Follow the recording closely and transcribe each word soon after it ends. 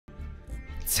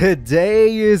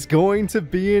Today is going to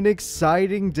be an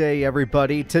exciting day,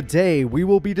 everybody. Today, we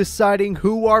will be deciding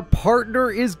who our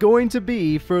partner is going to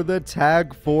be for the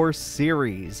Tag Force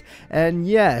series. And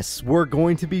yes, we're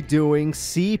going to be doing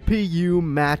CPU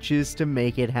matches to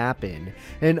make it happen.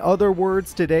 In other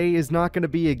words, today is not going to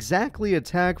be exactly a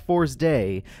Tag Force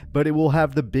day, but it will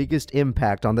have the biggest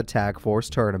impact on the Tag Force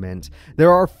tournament.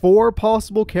 There are 4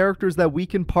 possible characters that we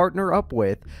can partner up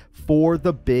with for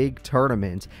the big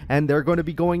tournament, and they're going to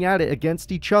be going at it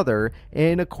against each other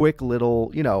in a quick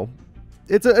little,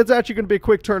 it's actually going to be a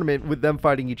quick tournament with them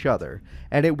fighting each other,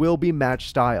 and it will be match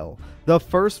style. The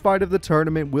first fight of the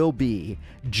tournament will be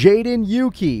Jaden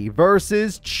Yuki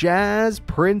versus Chaz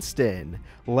Princeton.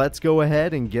 Let's go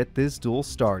ahead and get this duel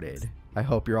started. I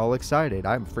hope you're all excited.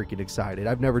 I'm freaking excited.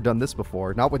 I've never done this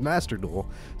before, not with Master Duel.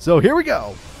 So here we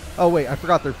go. Oh wait, I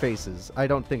forgot their faces. I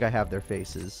don't think I have their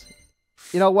faces.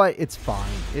 You know what? It's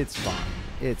fine. It's fine.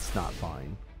 It's not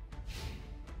fine.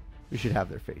 We should have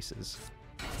their faces.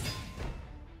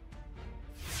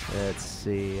 Let's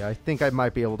see. I think I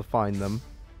might be able to find them.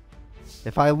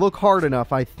 If I look hard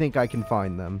enough, I think I can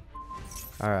find them.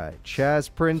 Alright. Chaz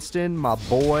Princeton, my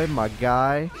boy, my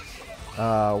guy.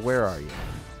 Where are you?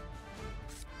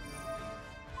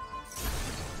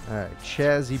 Alright.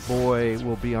 Chazzy boy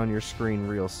will be on your screen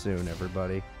real soon,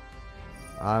 everybody.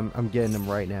 I'm getting him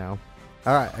right now.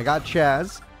 Alright, I got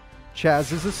Chaz.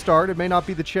 Chaz is a start. It may not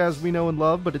be the Chaz we know and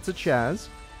love, but it's a Chaz.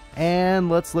 And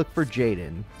let's look for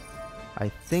Jaden. I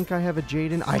think I have a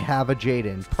Jaden. I have a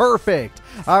Jaden. Perfect!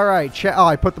 Alright, oh,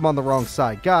 I put them on the wrong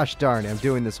side. Gosh darn it, I'm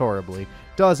doing this horribly.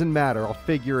 Doesn't matter, I'll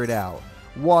figure it out.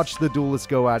 Watch the duelists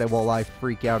go at it while I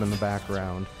freak out in the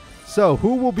background. So,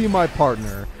 who will be my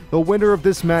partner? The winner of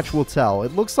this match will tell.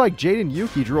 It looks like Jaden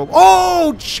Yuki drew.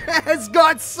 Oh, Chaz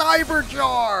got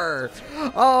Cyberjar!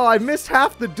 Oh, I missed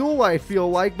half the duel, I feel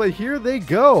like, but here they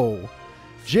go.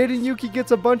 Jaden Yuki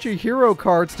gets a bunch of hero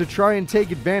cards to try and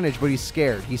take advantage, but he's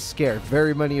scared. He's scared.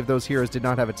 Very many of those heroes did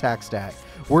not have attack stat.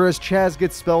 Whereas Chaz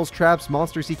gets spells, traps,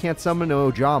 monsters he can't summon,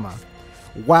 and Ojama.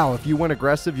 Wow, if you went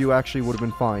aggressive, you actually would have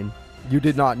been fine. You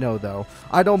did not know, though.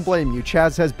 I don't blame you.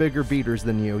 Chaz has bigger beaters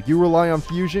than you. You rely on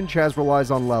fusion, Chaz relies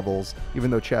on levels,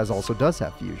 even though Chaz also does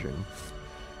have fusion.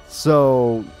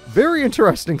 So, very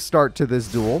interesting start to this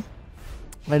duel.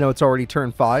 I know it's already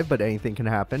turn 5, but anything can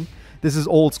happen. This is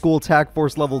old school Tag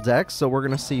Force level decks, so we're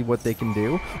going to see what they can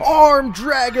do. Armed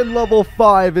Dragon level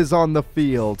 5 is on the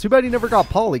field. Too bad he never got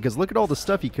Poly, because look at all the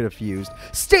stuff he could have fused.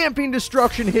 Stamping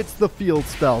Destruction hits the field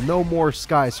spell. No more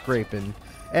skyscraping.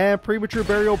 And Premature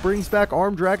Burial brings back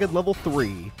Armed Dragon level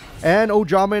 3. And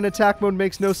Ojama in attack mode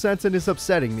makes no sense and is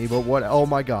upsetting me, but what? Oh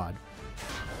my god.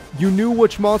 You knew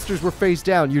which monsters were face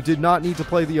down. You did not need to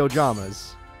play the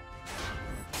Ojamas.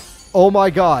 Oh my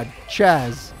god.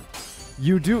 Chaz.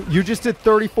 You just did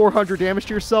 3,400 damage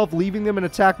to yourself. Leaving them in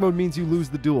attack mode means you lose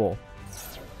the duel.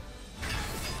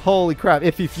 Holy crap.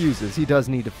 If he fuses. He does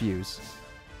need to fuse.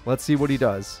 Let's see what he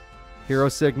does. Hero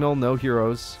Signal. No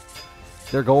heroes.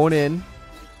 They're going in.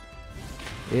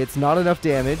 It's not enough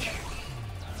damage.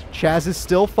 Chaz is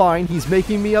still fine. He's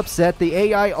making me upset. The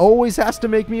AI always has to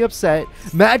make me upset.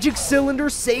 Magic Cylinder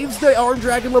saves the Armed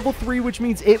Dragon level 3, which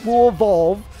means it will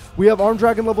evolve. We have Armed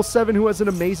Dragon level 7, who has an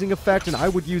amazing effect, and I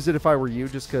would use it if I were you,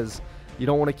 just because you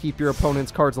don't want to keep your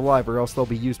opponent's cards alive, or else they'll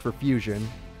be used for fusion.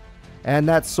 And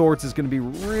that Swords is going to be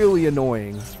really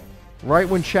annoying. Right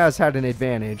when Chaz had an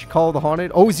advantage. Call of the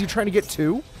Haunted. Oh, is he trying to get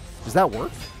 2? Does that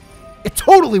work? It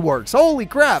totally works. Holy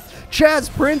crap. Chaz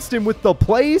Princeton with the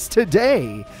plays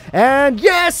today. And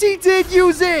yes, he did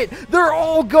use it. They're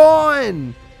all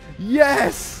gone.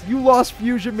 Yes, you lost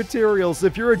fusion materials.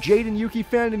 If you're a Jaden Yuki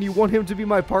fan and you want him to be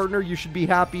my partner, you should be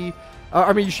happy.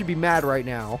 You should be mad right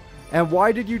now. And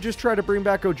why did you just try to bring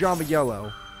back Ojama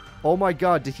Yellow? Oh my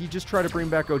god, did he just try to bring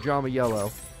back Ojama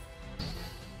Yellow?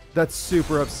 That's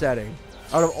super upsetting.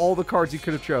 Out of all the cards you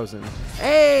could have chosen.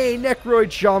 Hey, Necroid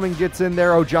Shaman gets in there.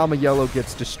 Ojama Yellow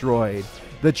gets destroyed.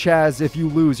 The Chaz, if you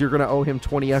lose, you're going to owe him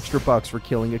 20 extra bucks for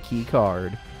killing a key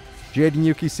card. Jaden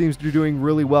Yuki seems to be doing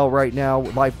really well right now,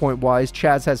 life point wise.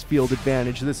 Chaz has field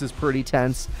advantage. This is pretty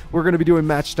tense. We're going to be doing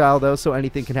match style, though, so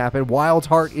anything can happen. Wild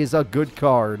Heart is a good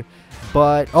card.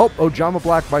 But, oh, Ojama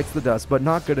Black bites the dust, but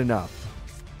not good enough.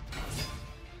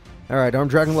 Alright,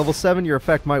 Armed Dragon level 7, your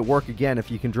effect might work again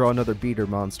if you can draw another beater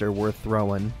monster worth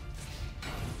throwing.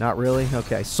 Not really?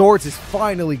 Okay. Swords is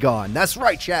finally gone. That's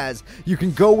right, Chaz. You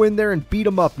can go in there and beat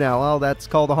him up now. Oh, that's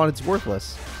called the Haunted's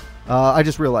worthless. I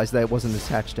just realized that it wasn't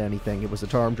attached to anything. It was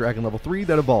a Armed Dragon level 3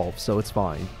 that evolved, so it's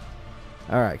fine.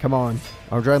 Alright, come on.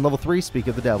 Armed Dragon level 3, speak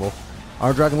of the devil.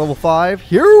 Armed Dragon level 5,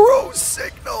 Hero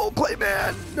Signal,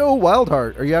 Clayman. No, Wild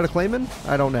Heart. Are you out of Clayman?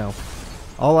 I don't know.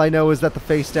 All I know is that the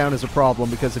face down is a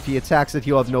problem, because if he attacks it,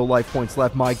 he'll have no life points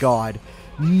left. My god.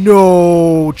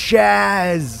 No!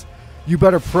 Chaz! You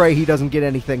better pray he doesn't get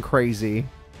anything crazy.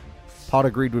 Pot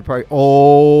of Greed would probably...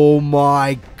 Oh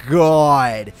my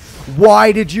god!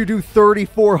 Why did you do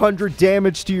 3,400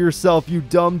 damage to yourself, you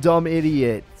dumb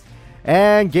idiot?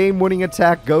 And game-winning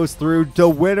attack goes through. The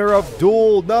winner of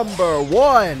duel number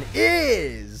 1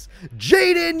 is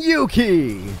Jaden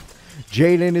Yuki!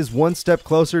 Jaden is one step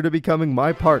closer to becoming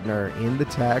my partner in the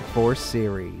Tag Force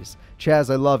series. Chaz,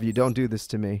 I love you. Don't do this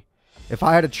to me. If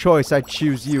I had a choice, I'd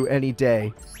choose you any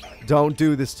day. Don't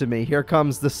do this to me. Here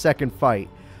comes the second fight.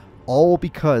 All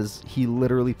because he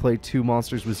literally played 2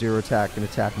 monsters with 0 attack and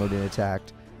attack mode and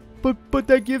attacked. But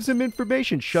that gives him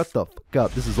information. Shut the fuck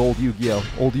up. This is old Yu-Gi-Oh!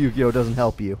 Old Yu-Gi-Oh! Doesn't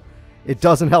help you. It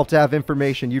doesn't help to have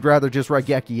information. You'd rather just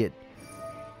Raigeki it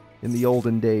in the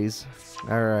olden days.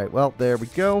 Alright, well, there we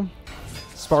go.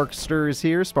 Sparkster is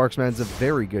here. Sparksman's a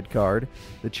very good card.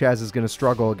 The Chaz is going to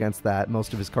struggle against that.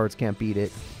 Most of his cards can't beat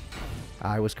it.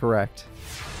 I was correct.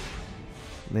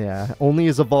 Yeah, only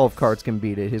his evolved cards can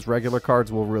beat it. His regular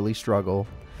cards will really struggle.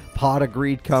 Pot of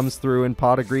Greed comes through, and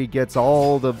Pot of Greed gets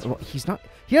all the...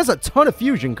 He has a ton of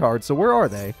fusion cards, so where are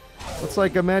they? Looks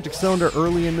like a Magic Cylinder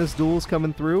early in this duel is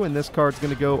coming through, and this card's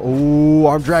going to go... Oh,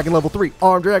 Armed Dragon level 3!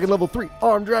 Armed Dragon level 3!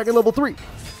 Armed Dragon level 3!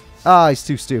 Ah, he's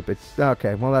too stupid.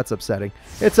 Okay, well, that's upsetting.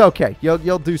 It's okay.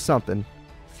 You'll do something.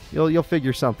 You'll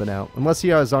figure something out. Unless he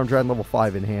has Armed Dragon level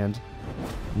 5 in hand.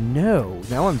 No.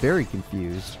 Now I'm very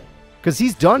confused. Because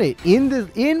he's done it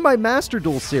in my Master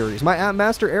Duel series, my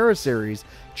Master Era series.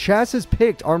 Chaz has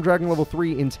picked Armed Dragon level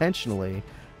 3 intentionally.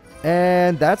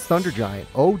 And that's Thunder Giant.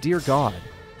 Oh, dear God.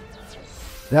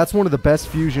 That's one of the best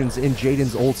fusions in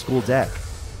Jaden's old school deck.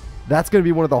 That's going to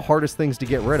be one of the hardest things to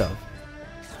get rid of.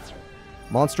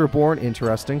 Monster Born,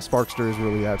 interesting. Sparkster is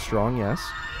really that strong, yes.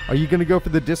 Are you going to go for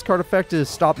the discard effect to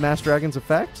stop Mass Dragon's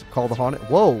effect? Call the Haunted.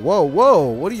 Whoa, whoa, whoa.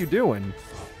 What are you doing?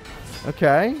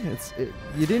 Okay.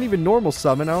 You didn't even normal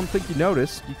summon. I don't think you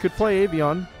noticed. You could play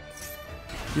Avion.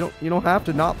 You don't have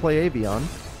to not play Avion.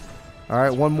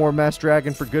 Alright, one more Mass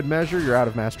Dragon for good measure. You're out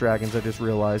of Mass Dragons, I just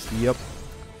realized. Yep.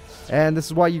 And this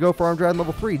is why you go for Armed Dragon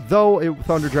level 3. Though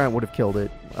Thunder Giant would have killed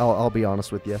it. I'll be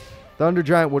honest with you. Thunder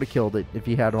Giant would have killed it if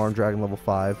he had Armed Dragon level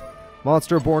 5.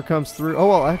 Monster Born comes through. Oh,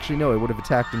 well, actually, no. It would have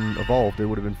attacked and evolved. It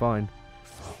would have been fine.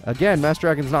 Again, Mass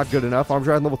Dragon's not good enough. Armed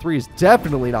Dragon level 3 is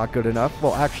definitely not good enough.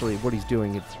 Well, actually, what he's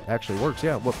doing, it actually works.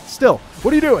 Yeah, well, still.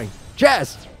 What are you doing?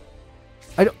 Chaz!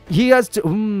 He has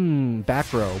to...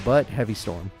 back row, but Heavy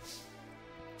Storm.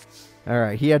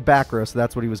 Alright, he had back row, so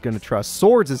that's what he was going to trust.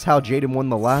 Swords is how Jaden won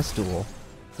the last duel.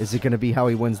 Is it going to be how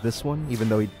he wins this one, even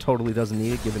though he totally doesn't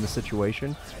need it, given the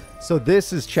situation? So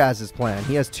this is Chaz's plan.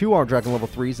 He has 2 Armed Dragon level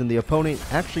 3s, and the opponent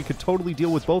actually could totally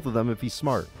deal with both of them if he's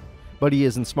smart. But he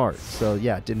isn't smart, so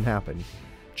yeah, it didn't happen.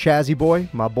 Chazzy boy,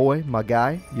 my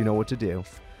guy, you know what to do.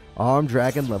 Armed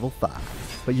Dragon level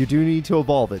 5. But you do need to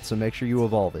evolve it, so make sure you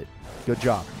evolve it. Good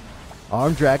job.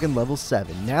 Armed Dragon level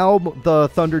 7. Now the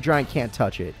Thunder Giant can't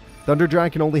touch it. Thunder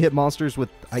Giant can only hit monsters with,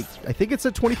 I think it's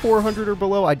at 2,400 or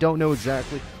below. I don't know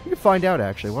exactly. We can find out,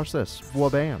 actually. Watch this.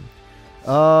 Wabam.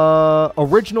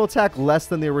 Original attack less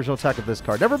than the original attack of this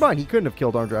card. Never mind. He couldn't have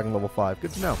killed Armed Dragon level 5.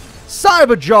 Good to know.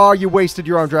 Cyberjar! You wasted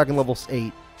your Armed Dragon level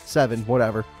 8. 7.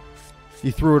 Whatever.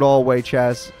 You threw it all away,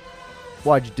 Chaz.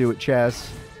 Why'd you do it, Chaz?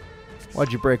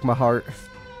 Why'd you break my heart?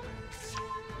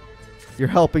 You're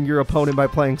helping your opponent by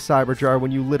playing Cyberjar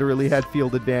when you literally had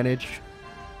field advantage.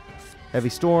 Heavy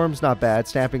Storm's not bad.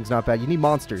 Stamping's not bad. You need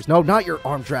monsters. No, not your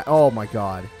Armed Dragon. Oh, my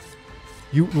God.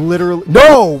 You literally...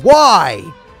 No! Why?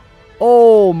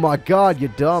 Oh, my God. You're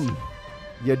dumb.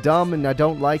 You're dumb, and I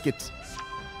don't like it.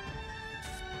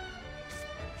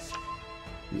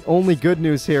 The only good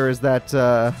news here is that...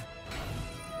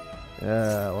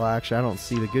 well, actually, I don't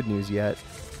see the good news yet.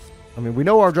 I mean, we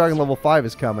know our Dragon level 5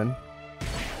 is coming.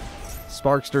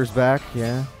 Sparkster's back,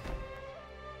 yeah.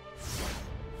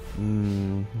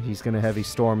 He's going to Heavy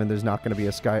Storm, and there's not going to be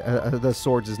a Sky... the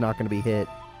Swords is not going to be hit.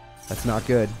 That's not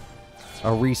good.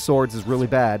 Our Re-Swords is really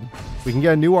bad. We can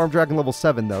get a new Armed Dragon level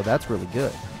 7, though. That's really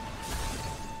good.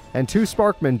 And 2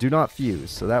 Sparkmen do not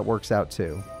fuse, so that works out,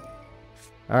 too.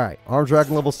 Alright, Armed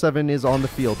Dragon level 7 is on the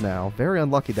field now. Very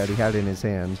unlucky that he had it in his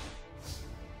hand.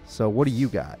 So, what do you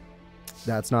got?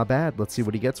 That's not bad. Let's see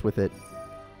what he gets with it.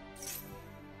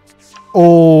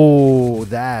 Oh,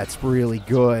 that's really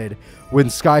good. With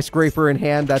Skyscraper in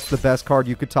hand, that's the best card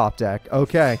you could top deck.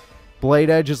 Okay. Blade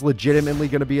Edge is legitimately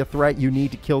going to be a threat. You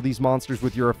need to kill these monsters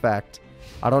with your effect.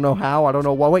 I don't know how. I don't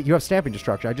know why. Wait, you have Stamping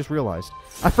Destruction. I just realized.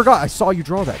 I forgot. I saw you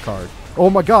draw that card. Oh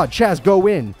my God. Chaz, go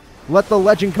in. Let the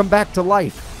legend come back to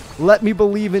life. Let me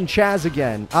believe in Chaz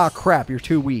again. Ah, crap. You're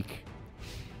too weak.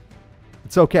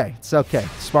 It's okay. It's okay.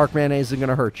 Spark Mayonnaise isn't going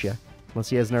to hurt you.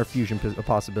 Unless he has another fusion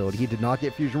possibility. He did not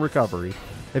get fusion recovery.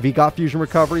 If he got fusion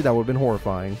recovery, that would have been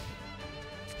horrifying.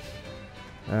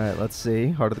 Alright, let's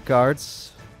see. Heart of the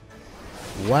cards.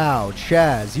 Wow,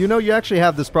 Chaz. You know, you actually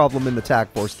have this problem in the Tag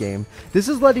Force game. This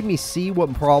is letting me see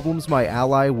what problems my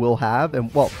ally will have.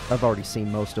 And, well, I've already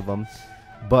seen most of them.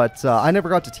 But I never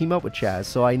got to team up with Chaz,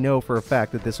 so I know for a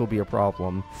fact that this will be a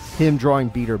problem. Him drawing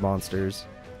beater monsters.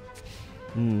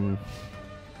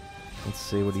 Let's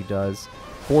see what he does.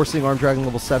 Forcing Armed Dragon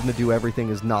level 7 to do everything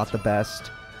is not the best.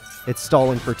 It's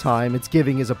stalling for time. It's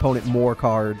giving his opponent more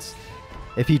cards.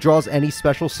 If he draws any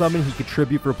special summon, he could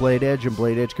tribute for Blade Edge, and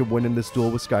Blade Edge could win in this duel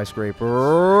with Skyscraper.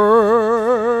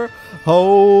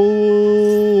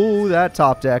 Oh, that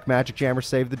top deck. Magic Jammer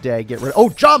saved the day. Get rid of... Oh,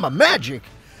 Jama Magic!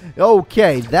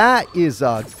 Okay, that is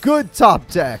a good top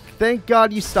deck. Thank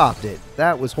God you stopped it.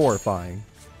 That was horrifying.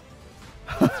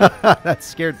 That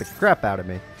scared the crap out of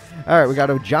me. Alright, we got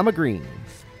Ojama Green.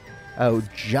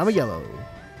 Ojama Yellow.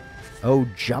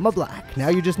 Ojama Black. Now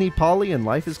you just need Poly and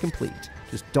life is complete.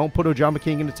 Just don't put Ojama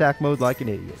King in attack mode like an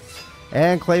idiot.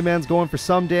 And Clayman's going for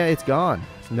some damage. It's gone.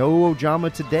 No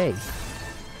Ojama today.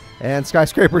 And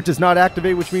Skyscraper does not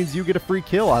activate, which means you get a free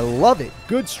kill. I love it.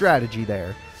 Good strategy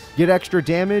there. Get extra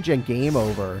damage and game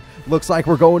over. Looks like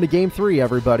we're going to game 3,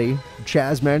 everybody.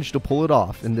 Chaz managed to pull it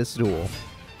off in this duel.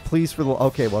 Please for the...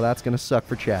 Okay, well, that's going to suck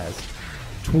for Chaz.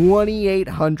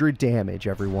 2,800 damage,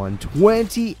 everyone.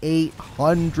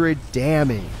 2,800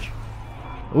 damage.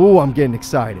 Ooh, I'm getting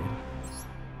excited.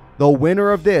 The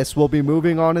winner of this will be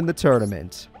moving on in the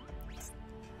tournament.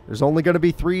 There's only going to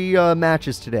be 3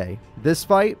 matches today. This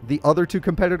fight, the other 2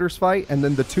 competitors fight, and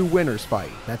then the 2 winners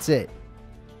fight. That's it.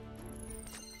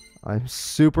 I'm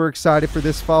super excited for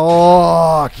this fight.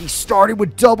 Oh, he started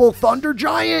with double Thunder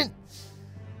Giant.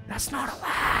 That's not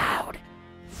allowed.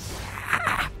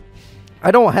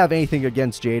 I don't have anything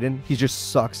against Jaden. He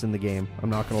just sucks in the game. I'm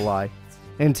not going to lie.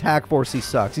 In Tag Force, he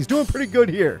sucks. He's doing pretty good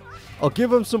here. I'll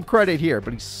give him some credit here,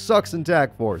 but he sucks in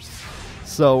Tag Force.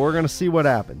 So we're going to see what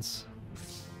happens.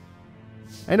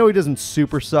 I know he doesn't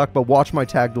super suck, but watch my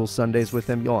Tag Duel Sundays with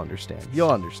him. You'll understand. You'll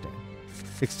understand.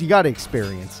 You got to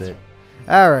experience it.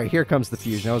 All right, here comes the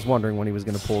fusion. I was wondering when he was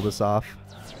going to pull this off.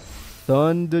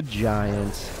 Thunder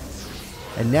Giant.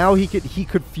 And now he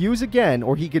could fuse again,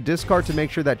 or he could discard to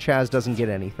make sure that Chaz doesn't get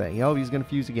anything. You know, he's going to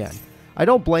fuse again. I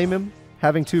don't blame him.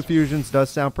 Having 2 fusions does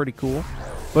sound pretty cool.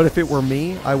 But if it were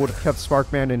me, I would have kept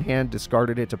Sparkman in hand,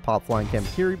 discarded it to pop Flying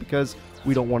Kamakiri, because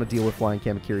we don't want to deal with Flying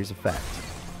Kamakiri's effect.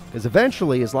 Because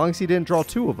eventually, as long as he didn't draw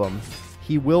 2 of them,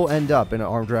 he will end up in an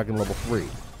Armed Dragon level 3.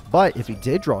 But if he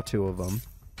did draw 2 of them...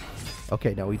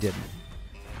 Okay, no, he didn't.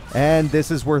 And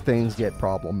this is where things get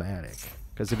problematic.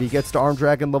 Because if he gets to Armed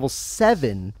Dragon level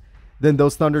 7, then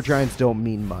those Thunder Giants don't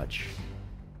mean much.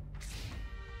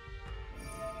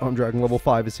 Armed Dragon level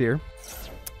 5 is here.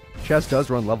 Chaz does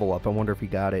run level up. I wonder if he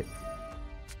got it.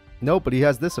 Nope, but he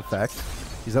has this effect.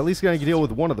 He's at least going to deal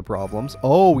with one of the problems.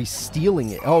 Oh, he's stealing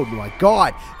it. Oh, my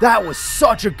God. That was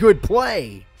such a good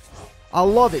play. I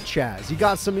love it, Chaz. You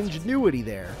got some ingenuity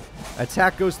there.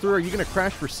 Attack goes through. Are you going to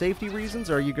crash for safety reasons,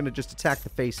 or are you going to just attack the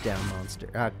face-down monster?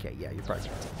 Okay, yeah, you're probably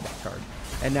going to take that card.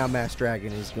 And now Mass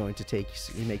Dragon is going to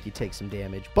make you take some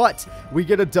damage. But we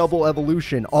get a double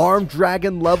evolution. Armed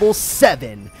Dragon level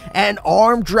 7 and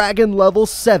Armed Dragon level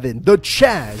 7. The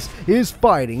Chaz is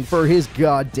fighting for his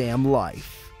goddamn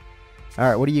life. All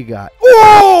right, what do you got?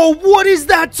 Oh, what is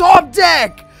that top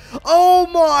deck? Oh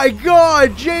my God,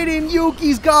 Jaden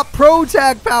Yuki's got Pro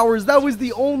Tag powers. That was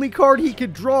the only card he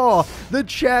could draw. The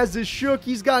Chaz is shook.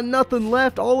 He's got nothing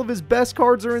left. All of his best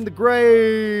cards are in the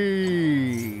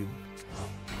grave.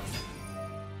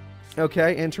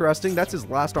 Okay, interesting. That's his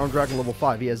last Armed Dragon level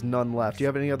 5. He has none left. Do you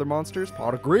have any other monsters?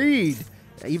 Pot of Greed.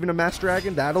 Even a Mass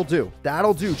Dragon? That'll do.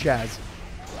 That'll do, Chaz.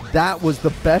 That was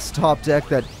the best top deck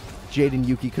that Jaden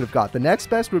Yuki could have got. The next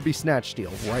best would be Snatch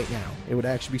Steal right now. It would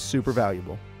actually be super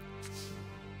valuable.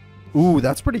 Ooh,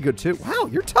 that's pretty good too. Wow,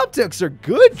 your top decks are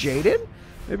good, Jaden.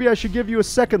 Maybe I should give you a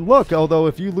second look, although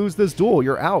if you lose this duel,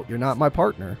 you're out. You're not my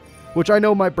partner. Which I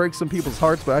know might break some people's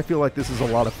hearts, but I feel like this is a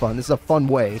lot of fun. This is a fun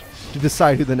way to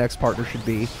decide who the next partner should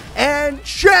be. And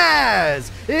Chaz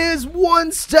is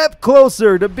one step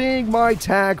closer to being my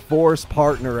Tag Force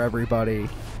partner, everybody.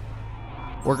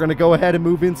 We're going to go ahead and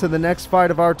move into the next fight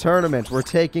of our tournament. We're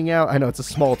taking out... I know it's a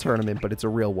small tournament, but it's a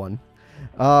real one.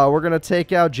 We're going to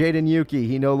take out Jaden Yuki.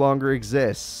 He no longer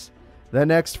exists. The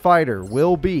next fighter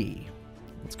will be...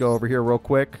 Let's go over here real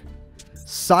quick.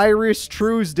 Cyrus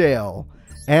Truesdale.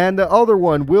 And the other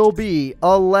one will be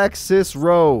Alexis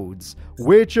Rhodes.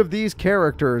 Which of these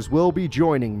characters will be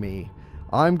joining me?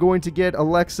 I'm going to get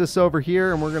Alexis over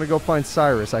here, and we're going to go find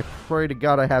Cyrus. I pray to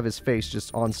God I have his face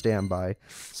just on standby.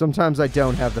 Sometimes I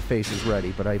don't have the faces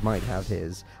ready, but I might have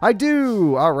his. I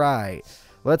do! All right.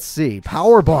 Let's see.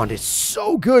 Power Bond is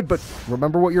so good, but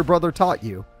remember what your brother taught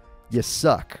you. You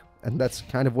suck. And that's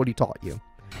kind of what he taught you.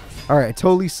 All right.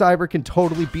 Totally Cyber can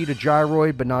totally beat a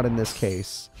Gyroid, but not in this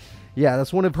case. Yeah,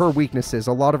 that's one of her weaknesses.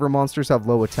 A lot of her monsters have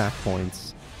low attack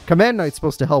points. Command Knight's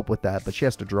supposed to help with that, but she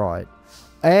has to draw it.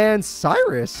 And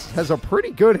Cyrus has a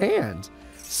pretty good hand.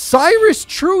 Cyrus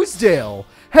Truesdale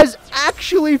has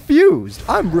actually fused.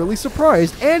 I'm really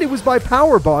surprised. And it was by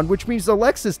Power Bond, which means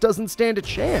Alexis doesn't stand a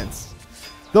chance.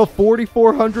 The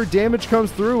 4,400 damage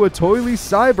comes through. A Toily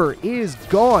Cyber is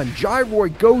gone.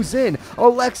 Gyroid goes in.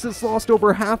 Alexis lost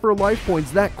over half her life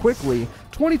points that quickly.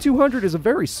 2,200 is a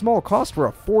very small cost for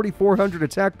a 4,400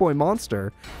 attack point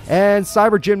monster. And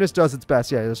Cyber Gymnast does its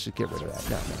best. Yeah, let's just get rid of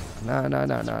that.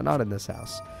 No, not in this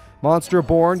house. Monster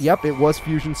Born, yep, it was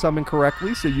fusion summoned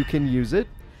correctly, so you can use it.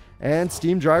 And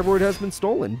Steam Gyroid has been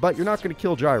stolen, but you're not going to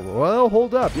kill Gyroid. Well,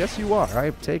 hold up. Yes, you are. I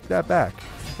take that back.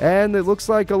 And it looks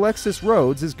like Alexis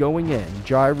Rhodes is going in.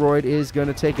 Gyroid is going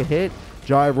to take a hit.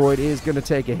 Gyroid is going to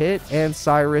take a hit. And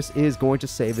Cyrus is going to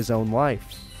save his own life.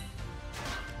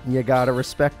 You gotta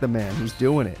respect the man. He's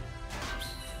doing it.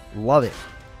 Love it.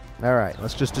 Alright,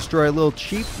 let's just destroy a little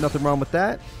cheap. Nothing wrong with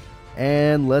that.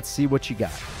 And let's see what you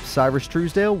got. Cyrus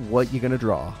Truesdale, what you gonna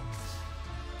draw?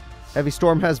 Heavy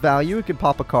Storm has value. It can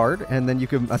pop a card, and then you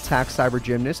can attack Cyber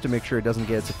Gymnast to make sure it doesn't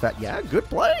get its effect. Yeah, good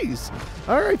plays.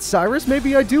 Alright, Cyrus,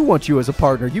 maybe I do want you as a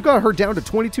partner. You got her down to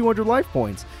 2,200 life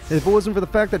points. And if it wasn't for the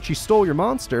fact that she stole your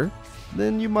monster,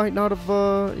 then you might not have,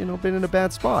 been in a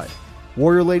bad spot.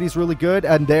 Warrior Lady's really good,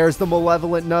 and there's the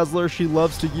Malevolent Nuzzler she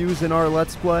loves to use in our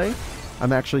Let's Play.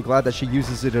 I'm actually glad that she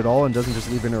uses it at all and doesn't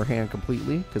just leave it in her hand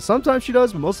completely, because sometimes she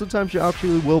does, but most of the time she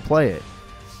actually will play it.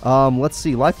 Let's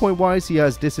see, life point wise he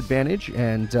has disadvantage,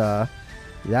 and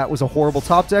that was a horrible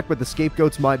top deck, but the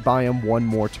Scapegoats might buy him one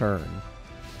more turn.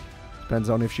 Depends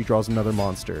on if she draws another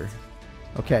monster.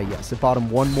 Okay, yes, it bought him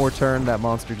one more turn. That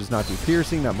monster does not do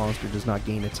piercing. That monster does not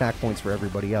gain attack points for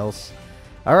everybody else.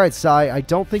 Alright, Sai, I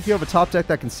don't think you have a top deck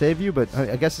that can save you, but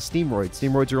I guess a Steamroid.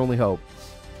 Steamroid's your only hope.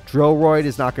 Drillroid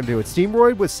is not going to do it.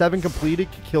 Steamroid with 7 completed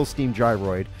can kill Steam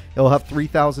Gyroid. It'll have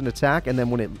 3,000 attack, and then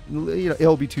when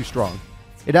it'll be too strong.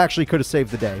 It actually could have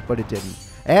saved the day, but it didn't.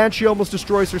 And she almost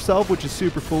destroys herself, which is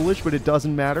super foolish, but it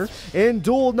doesn't matter. In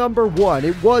duel number 1,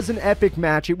 it was an epic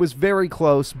match. It was very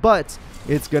close, but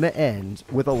it's going to end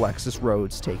with Alexis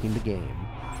Rhodes taking the game.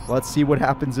 Let's see what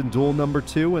happens in duel number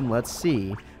 2, and let's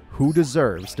see who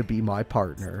deserves to be my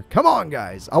partner. Come on,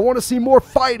 guys. I want to see more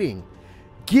fighting.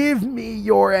 Give me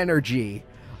your energy.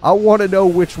 I want to know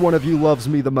which one of you loves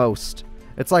me the most.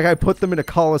 It's like I put them in a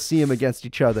coliseum against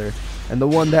each other, and the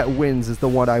one that wins is the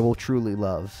one I will truly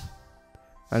love.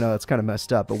 I know that's kind of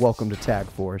messed up, but welcome to Tag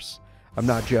Force. I'm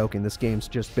not joking. This game's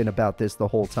just been about this the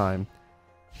whole time.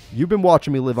 You've been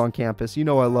watching me live on campus. You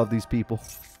know I love these people.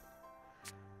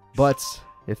 But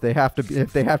if they have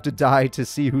to die to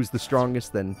see who's the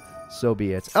strongest, then so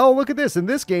be it. Oh, look at this. In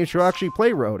this game, she'll actually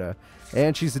play Rhoda.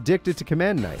 And she's addicted to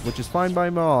Command Knight, which is fine by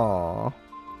me. Aww.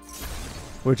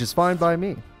 Which is fine by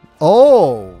me.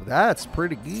 Oh, that's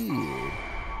pretty good.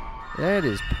 That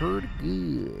is pretty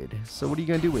good. So what are you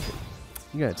going to do with it?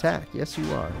 You're going to attack. Yes, you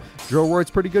are. Drillroid's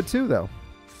pretty good too, though.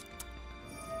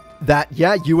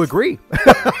 Yeah, you agree.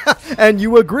 And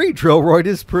you agree. Drillroid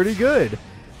is pretty good.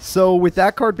 So with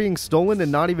that card being stolen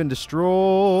and not even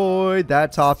destroyed,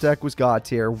 that top deck was God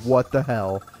tier. What the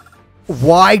hell?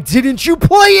 Why didn't you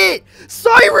play it?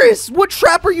 Cyrus, what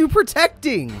trap are you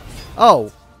protecting?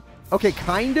 Oh, okay,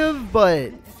 kind of,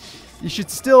 but you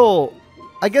should still...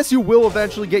 I guess you will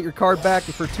eventually get your card back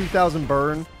for 2,000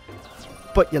 burn,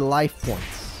 but your life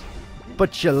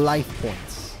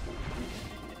points.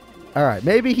 All right,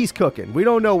 maybe he's cooking. We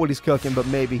don't know what he's cooking, but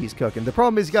maybe he's cooking. The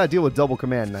problem is he's got to deal with double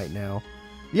Command Knight now.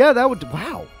 Yeah, that would...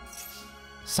 Wow.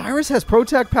 Cyrus has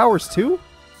Protag powers too?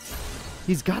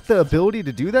 He's got the ability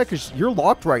to do that? Because you're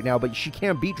locked right now, but she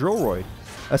can't beat Drillroid.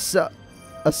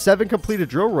 A 7 completed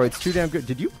Drillroid's too damn good.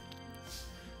 Did you...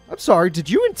 I'm sorry, did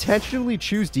you intentionally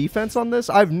choose defense on this?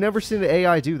 I've never seen an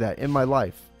AI do that in my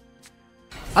life.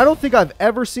 I don't think I've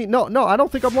ever seen... No, I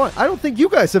don't think I'm lying. I don't think you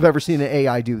guys have ever seen an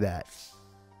AI do that.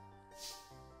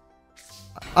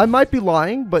 I might be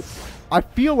lying, but I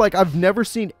feel like I've never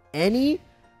seen any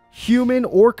human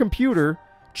or computer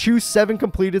choose 7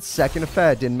 completed second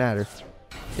effect. Didn't matter.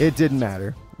 It didn't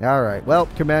matter. Alright, well,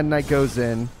 Command Knight goes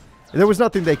in. There was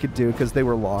nothing they could do because they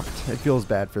were locked. It feels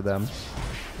bad for them.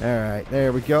 Alright,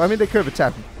 there we go. I mean, they could have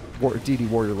attacked DD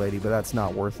Warrior Lady, but that's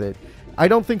not worth it. I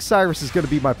don't think Cyrus is going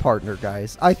to be my partner,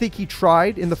 guys. I think he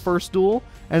tried in the first duel,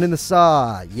 and in the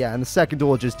second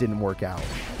duel, it just didn't work out.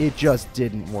 It just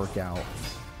didn't work out.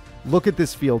 Look at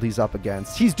this field he's up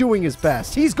against. He's doing his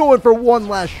best. He's going for one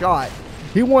last shot.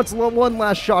 He wants one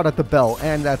last shot at the belt,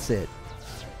 and that's it.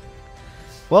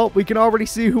 Well, we can already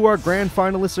see who our grand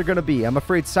finalists are going to be. I'm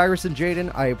afraid Cyrus and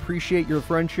Jaden, I appreciate your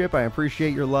friendship. I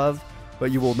appreciate your love.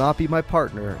 But you will not be my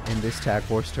partner in this Tag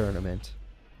Force tournament.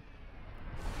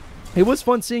 It was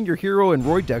fun seeing your hero and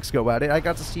Roy decks go at it. I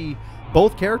got to see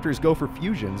both characters go for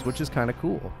fusions, which is kind of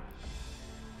cool.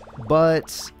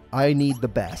 But I need the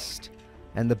best.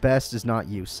 And the best is not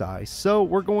you, Cy. So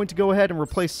we're going to go ahead and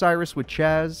replace Cyrus with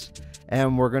Chaz.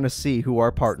 And we're going to see who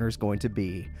our partner is going to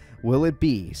be. Will it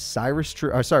be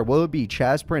will it be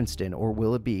Chaz Princeton or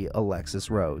will it be Alexis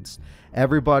Rhodes?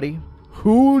 Everybody,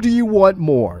 who do you want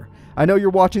more? I know you're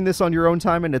watching this on your own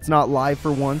time and it's not live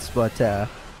for once, but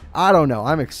I don't know.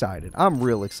 I'm excited. I'm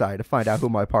real excited to find out who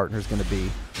my partner is going to be.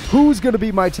 Who's going to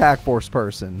be my Tag Force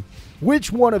person?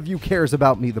 Which one of you cares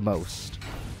about me the most?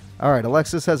 All right,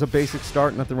 Alexis has a basic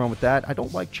start. Nothing wrong with that. I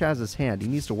don't like Chaz's hand. He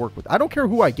needs to work with. I don't care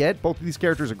who I get. Both of these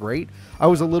characters are great. I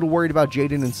was a little worried about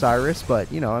Jaden and Cyrus,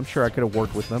 but, you know, I'm sure I could have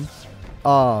worked with them.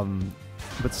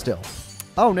 But still.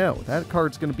 Oh, no. That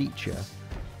card's going to beat you.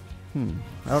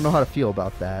 I don't know how to feel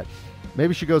about that.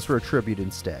 Maybe she goes for a tribute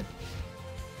instead.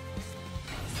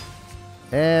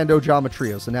 And Ojama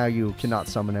Trio, so now you cannot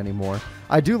summon anymore.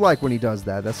 I do like when he does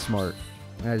that. That's smart.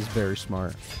 That is very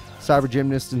smart. Cyber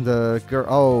Gymnast and the girl.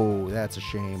 Oh, that's a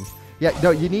shame. Yeah,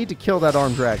 no, you need to kill that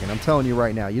armed dragon. I'm telling you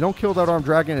right now. You don't kill that armed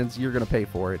dragon, and you're going to pay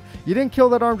for it. You didn't kill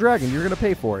that armed dragon, you're going to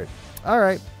pay for it. All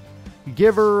right.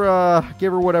 Give her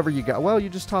whatever you got. Well, you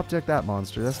just top deck that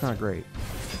monster. That's not great.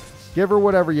 Give her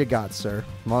whatever you got, sir.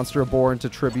 Monster Abhorrent to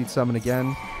tribute summon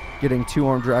again. Getting 2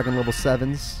 armed dragon level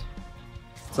 7s.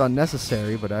 It's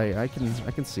unnecessary, but I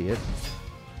can see it.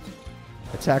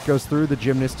 Attack goes through. The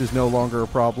Gymnast is no longer a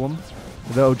problem.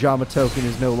 The Ojama token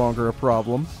is no longer a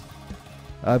problem.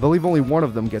 I believe only one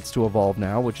of them gets to evolve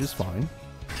now, which is fine.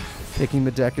 Picking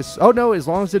the deck is... Oh, no, as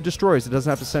long as it destroys, it doesn't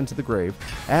have to send to the grave.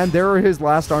 And there are his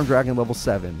last Armed Dragon level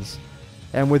 7s.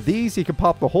 And with these, he can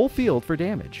pop the whole field for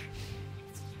damage.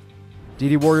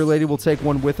 DD Warrior Lady will take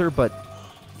one with her, but...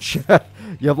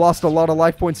 you have lost a lot of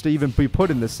life points to even be put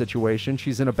in this situation.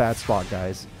 She's in a bad spot,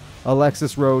 guys.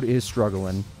 Alexis Rhodes is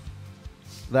struggling.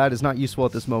 That is not useful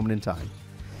at this moment in time.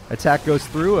 Attack goes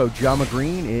through. Ojama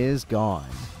Green is gone.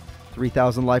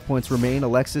 3,000 life points remain.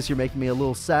 Alexis, you're making me a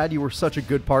little sad. You were such a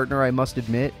good partner, I must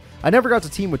admit. I never got to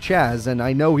team with Chaz, and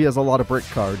I know he has a lot of brick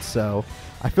cards, so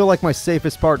I feel like my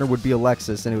safest partner would be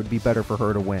Alexis, and it would be better for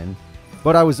her to win.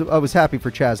 But I was happy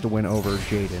for Chaz to win over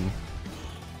Jaden.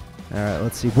 All right,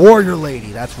 let's see. Warrior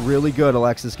Lady. That's really good,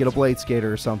 Alexis. Get a Blade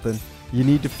Skater or something. You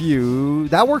need to fuse.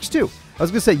 That works, too. I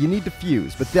was going to say, you need to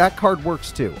fuse, but that card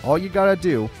works, too. All you got to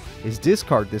do is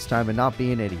discard this time and not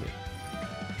be an idiot.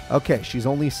 Okay, she's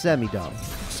only semi-dumb.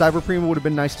 Cyber Prima would have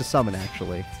been nice to summon,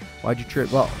 actually. Why'd you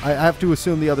trip? Well, I have to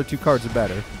assume the other 2 cards are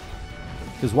better.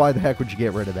 Because why the heck would you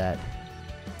get rid of that?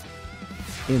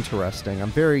 Interesting. I'm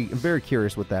very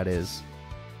curious what that is.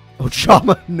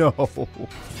 Ojama, no.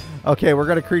 Okay, we're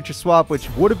going to creature swap, which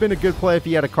would have been a good play if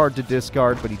he had a card to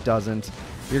discard, but he doesn't.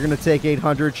 You're going to take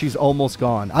 800. She's almost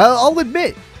gone. I'll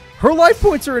admit, her life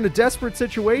points are in a desperate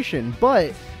situation,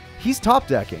 but he's top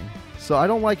decking. So I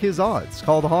don't like his odds.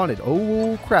 Call the Haunted.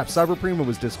 Oh, crap. Cyber Prima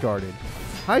was discarded.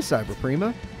 Hi, Cyber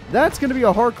Prima. That's going to be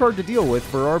a hard card to deal with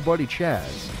for our buddy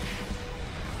Chaz.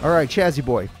 All right, Chazzy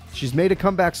boy. She's made a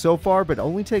comeback so far, but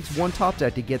only takes 1 top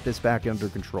deck to get this back under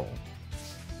control.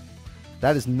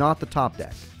 That is not the top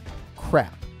deck.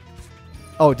 Crap.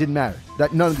 Oh, it didn't matter.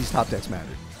 None of these top decks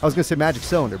mattered. I was going to say Magic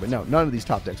Cylinder, but no, none of these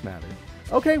top decks mattered.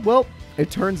 Okay, well, it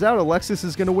turns out Alexis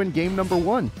is going to win game number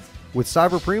 1. With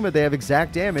Cyber Prima, they have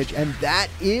exact damage, and that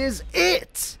is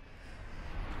it!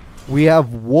 We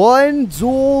have 1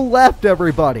 duel left,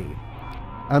 everybody.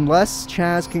 Unless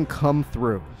Chaz can come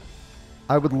through.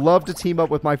 I would love to team up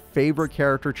with my favorite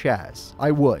character, Chaz.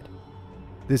 I would.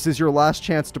 This is your last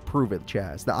chance to prove it,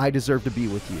 Chaz, that I deserve to be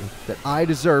with you. That I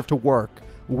deserve to work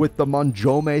with the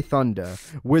Monjome Thunder.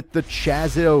 With the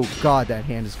Chaz... Oh, God, that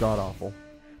hand is god-awful.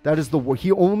 That is the...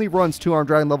 He only runs 2 Armed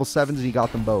Dragon level 7s, and he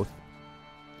got them both.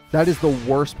 That is the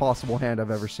worst possible hand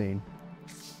I've ever seen.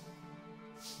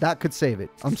 That could save it.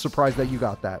 I'm surprised that you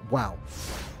got that. Wow.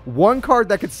 1 card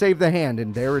that could save the hand,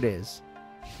 and there it is.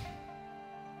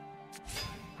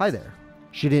 Hi there.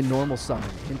 She didn't normal summon.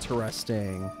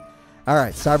 Interesting.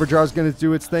 Alright, Cyberjar's going to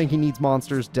do its thing. He needs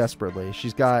monsters desperately.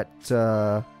 She's got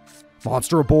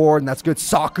Monster aboard, and that's good.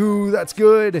 Saku, that's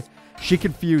good. She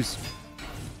confused.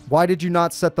 Why did you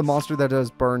not set the monster that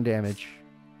does burn damage?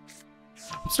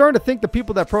 I'm starting to think the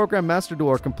people that program Master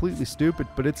Duel are completely stupid,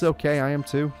 but it's okay. I am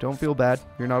too. Don't feel bad.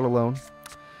 You're not alone.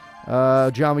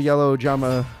 Jama Yellow,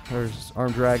 Jama, there's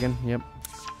Armed Dragon. Yep.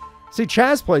 See,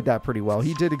 Chaz played that pretty well.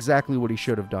 He did exactly what he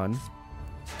should have done.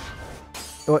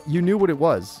 You knew what it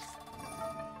was.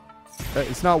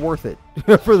 It's not worth it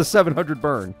for the 700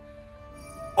 burn.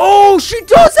 Oh, she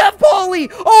does have Polly!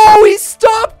 Oh, he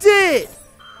stopped it!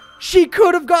 She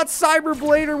could have got Cyber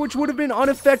Blader, which would have been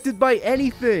unaffected by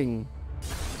anything.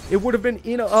 It would have been,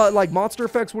 like, monster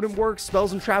effects wouldn't work,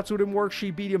 spells and traps wouldn't work.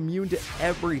 She'd be immune to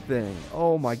everything.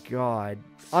 Oh my god.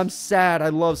 I'm sad. I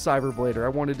love Cyber Blader. I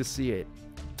wanted to see it.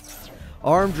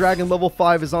 Armed Dragon level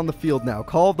 5 is on the field now.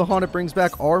 Call of the Haunted brings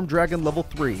back Armed Dragon level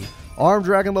 3. Armed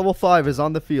Dragon level 5 is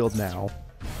on the field now.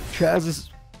 Chaz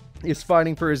is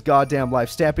fighting for his goddamn life.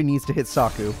 Stampy needs to hit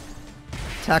Saku.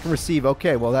 Attack and receive.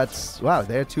 Okay, well that's... Wow,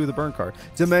 they had 2 of the burn card.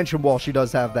 Dimension Wall, she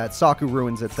does have that. Saku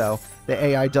ruins it, though. The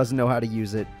AI doesn't know how to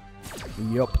use it.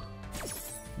 Yup.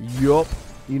 Yup.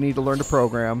 You need to learn to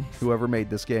program. Whoever made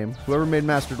this game. Whoever made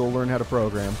Master Duel, learn how to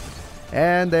program.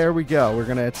 And there we go. We're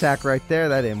going to attack right there.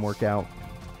 That didn't work out.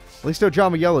 At least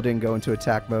Ojama Yellow didn't go into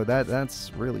attack mode.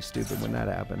 That's really stupid when that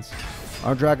happens.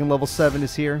 Our Dragon level 7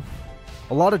 is here.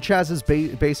 A lot of Chaz's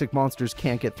basic monsters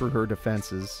can't get through her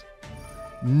defenses.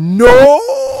 No!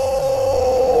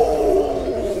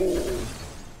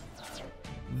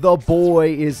 The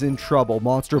boy is in trouble.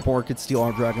 Monster Born could steal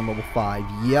Armed Dragon level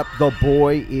 5. Yep, the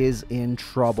boy is in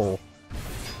trouble.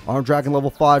 Armed Dragon level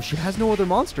 5. She has no other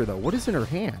monster, though. What is in her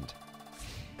hand?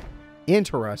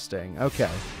 Interesting. Okay.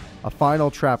 A final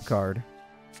trap card.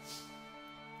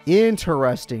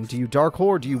 Interesting. Do you Dark Hole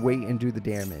or do you wait and do the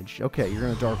damage? Okay, you're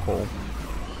going to Dark Hole.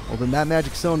 Well, then that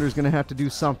Magic Cylinder is going to have to do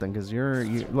something because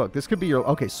look, this could be your...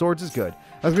 Okay, Swords is good.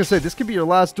 I was going to say, this could be your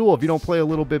last duel if you don't play a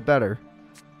little bit better.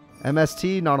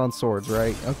 MST, not on Swords,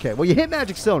 right? Okay, well, you hit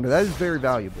Magic Cylinder. That is very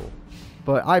valuable.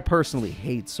 But I personally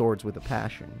hate Swords with a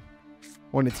passion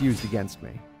when it's used against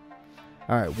me.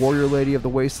 Alright, Warrior Lady of the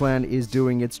Wasteland is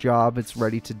doing its job. It's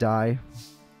ready to die.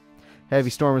 Heavy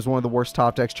Storm is one of the worst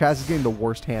top decks. Chaz is getting the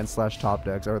worst hand/top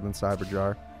decks other than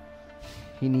Cyberjar.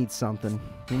 He needs something.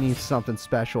 He needs something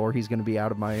special or he's going to be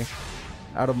out of my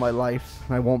life.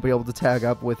 I won't be able to tag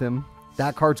up with him.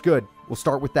 That card's good. We'll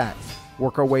start with that.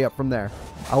 Work our way up from there.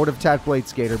 I would have attacked Blade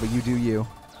Skater, but you do you.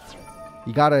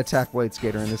 You gotta attack Blade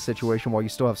Skater in this situation while you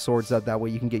still have Swords up. That way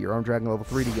you can get your Armed Dragon level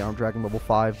 3 to get Armed Dragon level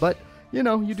 5. But, you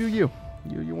know, you do you.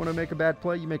 You want to make a bad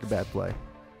play, you make a bad play.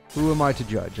 Who am I to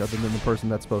judge other than the person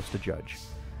that's supposed to judge?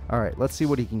 Alright, let's see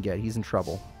what he can get. He's in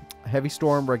trouble. Heavy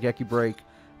Storm, Raigeki Break.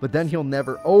 But then he'll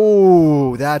never...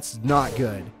 Oh, that's not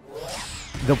good.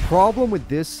 The problem with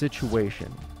this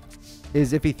situation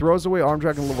is if he throws away Armed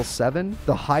Dragon level 7,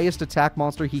 the highest attack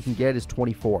monster he can get is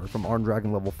 24 from Armed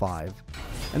Dragon level 5.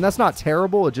 And that's not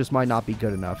terrible, it just might not be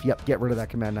good enough. Yep, get rid of that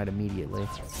Command Knight immediately.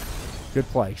 Good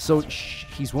play. So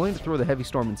he's willing to throw the Heavy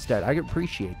Storm instead. I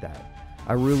appreciate that.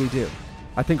 I really do.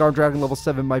 I think Armed Dragon level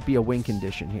 7 might be a win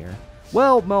condition here.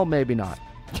 Well, maybe not.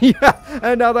 Yeah,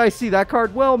 and now that I see that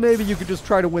card, well, maybe you could just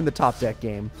try to win the top deck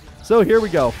game. So here we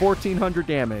go, 1400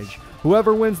 damage.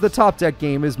 Whoever wins the top deck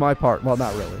game is my part. Well,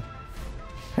 not really.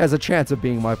 Has a chance of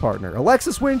being my partner.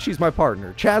 Alexis wins, she's my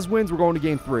partner. Chaz wins, we're going to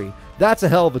game 3. That's a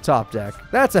hell of a top deck.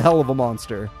 That's a hell of a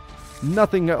monster.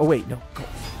 Nothing... Oh, wait, no.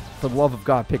 For the love of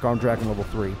God, pick Armed Dragon level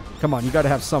 3. Come on, you got to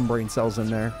have some brain cells in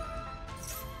there.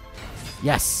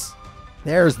 Yes.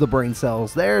 There's the brain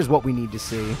cells. There's what we need to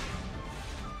see.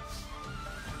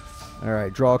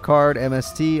 Alright, draw a card.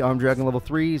 MST. Armed Dragon level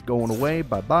 3 is going away.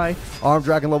 Bye-bye. Armed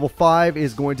Dragon level 5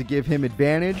 is going to give him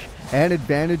advantage. And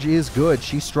advantage is good.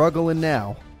 She's struggling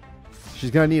now.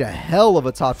 She's going to need a hell of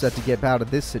a top set to get out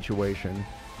of this situation.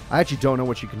 I actually don't know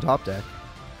what she can top deck.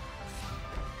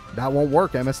 That won't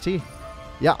work, MST.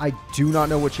 Yeah, I do not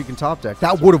know what she can top deck.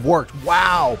 That would have worked.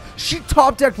 Wow. She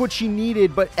top decked what she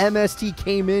needed, but MST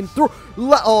came in through...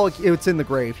 Oh, it's in the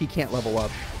grave. He can't level up.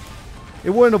 It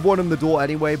wouldn't have won him the duel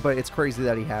anyway, but it's crazy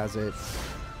that he has it.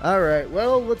 Alright,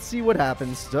 well, let's see what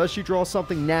happens. Does she draw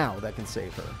something now that can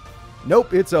save her?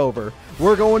 Nope, it's over.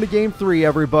 We're going to game 3,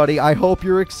 everybody. I hope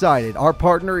you're excited. Our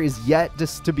partner is yet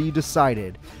to be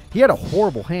decided. He had a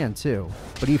horrible hand, too,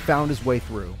 but he found his way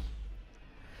through.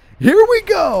 Here we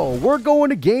go! We're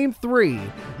going to game 3.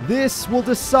 This will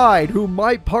decide who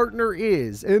my partner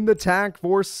is in the Tag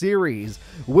Force series.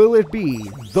 Will it be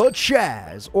the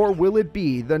Chaz, or will it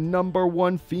be the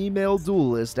 #1 female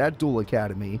duelist at Duel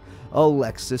Academy,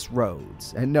 Alexis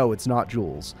Rhodes? And no, it's not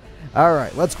Jules.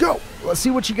 Alright, let's go! Let's see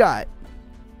what you got.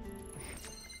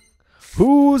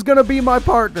 Who's going to be my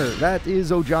partner? That is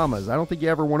Ojamas. I don't think you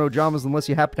ever want Ojamas unless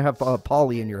you happen to have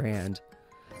Polly in your hand.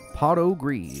 Potto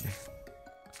Greed.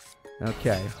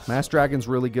 Okay, Mass Dragon's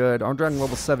really good. Armed Dragon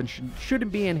level 7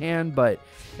 shouldn't be in hand, but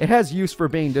it has use for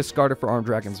being discarded for Armed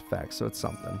Dragon's effects, so it's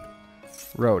something.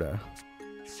 Rhoda.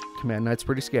 Command Knight's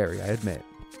pretty scary, I admit.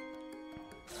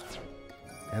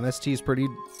 MST's pretty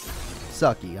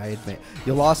sucky, I admit.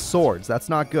 You lost swords, that's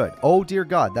not good. Oh dear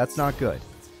God, that's not good.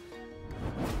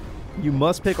 You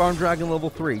must pick Armed Dragon level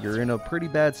 3. You're in a pretty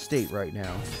bad state right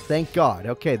now. Thank God.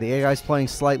 Okay, the AI's playing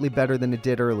slightly better than it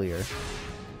did earlier.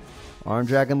 Armed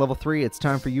Dragon level 3, it's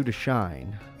time for you to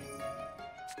shine.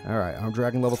 Alright, Armed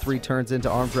Dragon level 3 turns into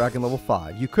Armed Dragon level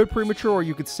 5. You could premature or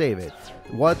you could save it.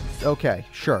 What? Okay,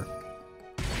 sure.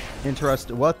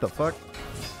 Interesting. What the fuck?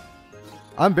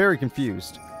 I'm very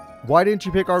confused. Why didn't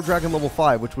you pick Armed Dragon level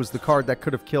 5, which was the card that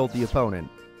could have killed the opponent?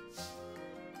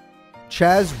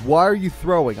 Chaz, why are you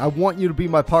throwing? I want you to be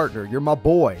my partner. You're my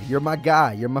boy. You're my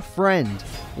guy. You're my friend.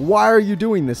 Why are you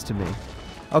doing this to me?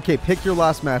 Okay, pick your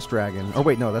last Mass Dragon. Oh,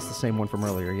 wait, no, that's the same one from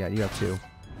earlier. Yeah, you have 2.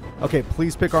 Okay,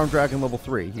 please pick Armed Dragon level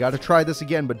 3. You got to try this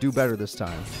again, but do better this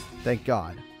time. Thank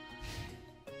God.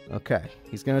 Okay,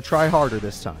 he's going to try harder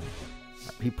this time.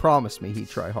 He promised me he'd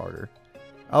try harder.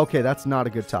 Okay, that's not a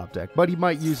good top deck, but he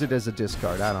might use it as a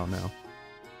discard. I don't know.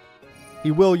 He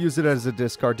will use it as a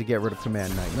discard to get rid of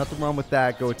Command Knight. Nothing wrong with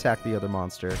that. Go attack the other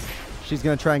monster. She's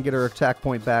going to try and get her attack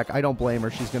point back. I don't blame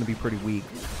her. She's going to be pretty weak.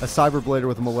 A Cyberblader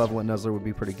with a Malevolent Nuzzler would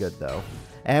be pretty good, though.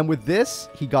 And with this,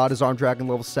 he got his Armed Dragon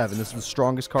level 7. This is the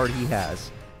strongest card he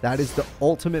has. That is the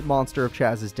ultimate monster of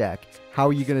Chaz's deck. How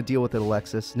are you going to deal with it,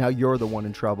 Alexis? Now you're the one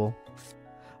in trouble.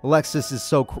 Alexis is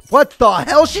so... What the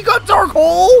hell? She got Dark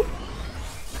Hole?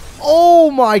 Oh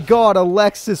my God,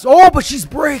 Alexis. Oh, but she's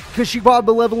break because she bought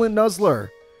Malevolent Nuzzler.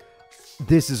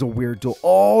 This is a weird duel.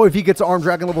 Oh, if he gets Armed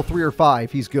Dragon level 3 or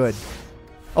 5, he's good.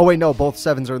 Oh, wait, no. Both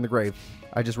 7s are in the grave.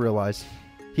 I just realized.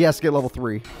 He has to get level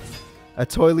 3. A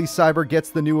Toilet Cyber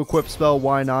gets the new equip spell.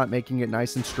 Why not? Making it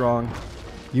nice and strong.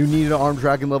 You need an Armed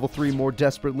Dragon level 3 more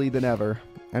desperately than ever.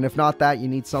 And if not that, you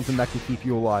need something that can keep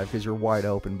you alive because you're wide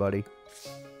open, buddy.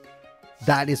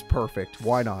 That is perfect.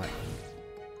 Why not?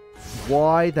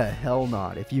 Why the hell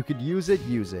not? If you could use it,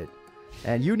 use it.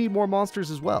 And you need more monsters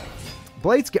as well.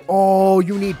 Blades get... Oh,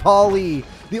 you need Polly.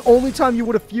 The only time you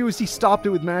would have fused, he stopped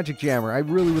it with Magic Jammer. I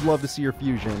really would love to see your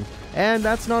fusion. And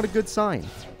that's not a good sign.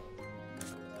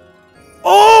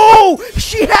 Oh!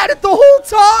 She had it the whole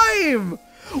time!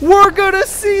 We're gonna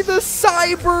see the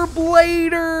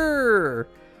Cyberblader!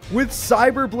 With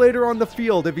Cyberblader on the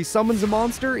field, if he summons a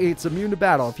monster, it's immune to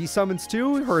battle. If he summons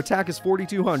 2, her attack is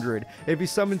 4,200. If he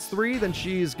summons 3, then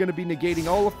she's going to be negating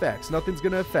all effects. Nothing's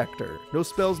going to affect her. No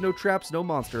spells, no traps, no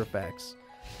monster effects.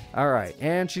 Alright,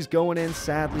 and she's going in.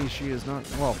 Sadly, she is not...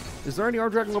 Well, is there any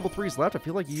Armed Dragon level 3s left? I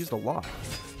feel like he used a lot.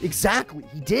 Exactly,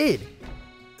 he did!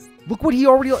 Look what he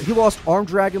already... He lost Armed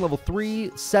Dragon level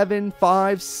 3, 7,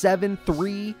 5, 7,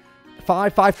 3,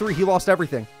 5, 5, 3. He lost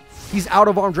everything. He's out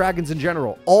of Armed Dragons in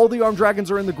general. All the Armed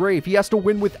Dragons are in the grave. He has to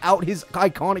win without his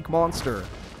iconic monster.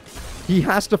 He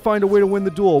has to find a way to win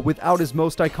the duel without his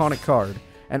most iconic card.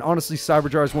 And honestly,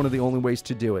 Cyberjar is one of the only ways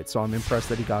to do it, so I'm impressed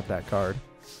that he got that card.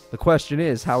 The question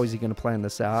is, how is he going to plan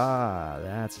this out? Ah,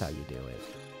 that's how you do it.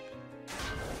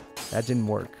 That didn't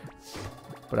work.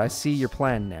 But I see your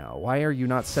plan now. Why are you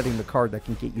not setting the card that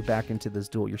can get you back into this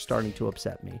duel? You're starting to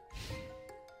upset me.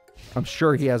 I'm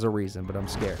sure he has a reason, but I'm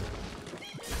scared.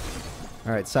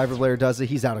 Alright, Cyberblader does it.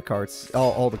 He's out of cards.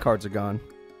 All the cards are gone.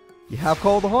 You have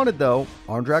Call of the Haunted, though.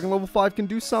 Armed Dragon level 5 can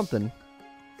do something.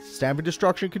 Stamping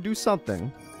Destruction can do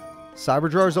something.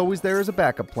 Cyberjar is always there as a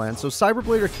backup plan, so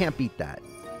Cyberblader can't beat that.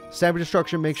 Stamping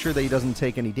Destruction makes sure that he doesn't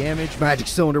take any damage. Magic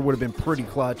Cylinder would have been pretty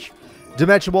clutch.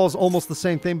 Dimension Ball is almost the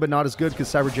same thing, but not as good because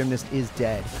Cyber Gymnast is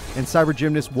dead. And Cyber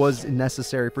Gymnast was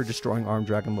necessary for destroying Armed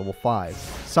Dragon level 5.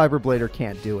 Cyberblader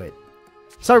can't do it.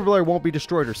 Cyberblader won't be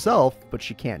destroyed herself, but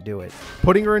she can't do it.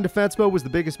 Putting her in defense mode was the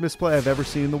biggest misplay I've ever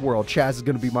seen in the world. Chaz is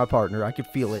going to be my partner. I could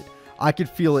feel it. I could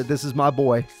feel it. This is my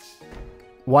boy.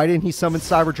 Why didn't he summon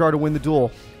Cyberjar to win the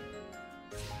duel?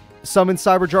 Summon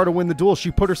Cyberjar to win the duel. She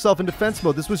put herself in defense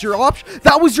mode. This was your option.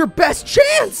 That was your best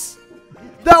chance!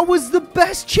 That was the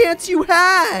best chance you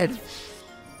had!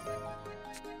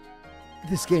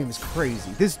 This game is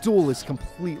crazy. This duel is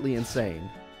completely insane.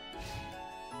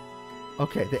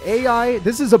 Okay, the AI,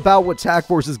 this is about what Tag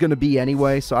Force is going to be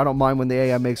anyway, so I don't mind when the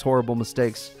AI makes horrible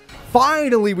mistakes.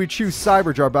 Finally, we choose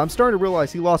Cyberjar, but I'm starting to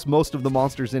realize he lost most of the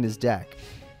monsters in his deck.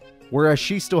 Whereas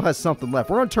she still has something left.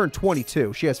 We're on turn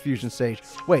 22. She has Fusion Sage.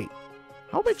 Wait,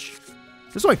 how much?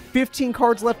 There's only 15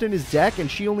 cards left in his deck,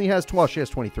 and she only has 12. She has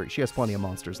 23. She has plenty of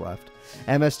monsters left.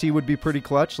 MST would be pretty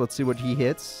clutch. Let's see what he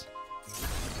hits.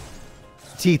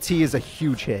 TT is a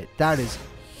huge hit. That is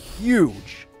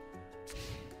huge.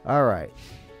 All right.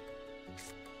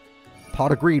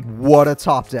 Pot of Greed. What a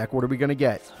top deck. What are we going to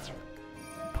get?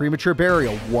 Premature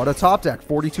Burial. What a top deck.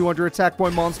 4,200 attack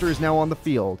point monster is now on the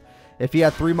field. If he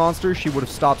had 3 monsters, she would have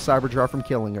stopped Cyberjar from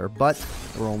killing her, but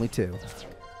there were only 2.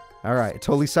 All right,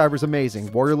 Totally Cyber's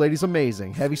amazing. Warrior Lady's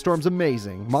amazing. Heavy Storm's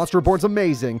amazing. Monster Reborn's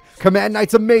amazing. Command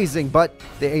Knight's amazing, but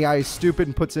the AI is stupid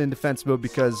and puts it in defense mode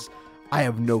because I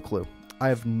have no clue. I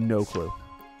have no clue.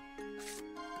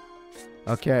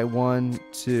 Okay, 1,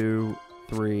 2,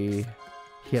 3.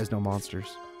 He has no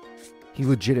monsters. He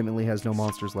legitimately has no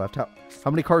monsters left. How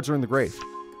many cards are in the grave?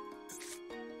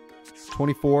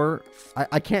 24.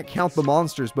 I can't count the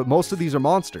monsters, but most of these are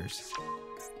monsters.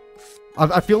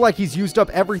 I feel like he's used up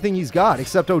everything he's got,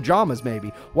 except Ojama's maybe.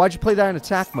 Why'd you play that in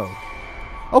attack mode?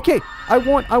 Okay, I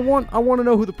want to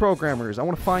know who the programmer is. I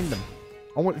want to find them.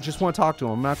 Just want to talk to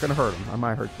them. I'm not going to hurt them. I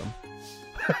might hurt them.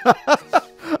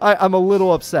 I'm a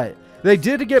little upset. They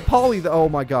did get Polly. Oh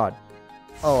my god.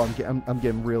 Oh, I'm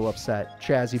getting real upset.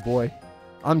 Chazzy boy.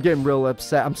 I'm getting real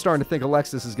upset. I'm starting to think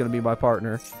Alexis is going to be my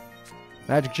partner.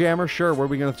 Magic Jammer? Sure, where are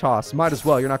we going to toss? Might as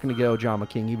well. You're not going to get Ojama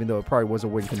King, even though it probably was a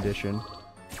win condition.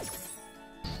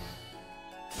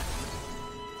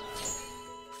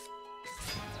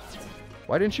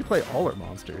 Why didn't she play all her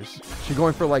monsters? Is she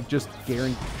going for, like, just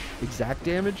guaranteed exact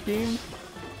damage game?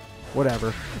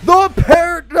 Whatever.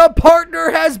 The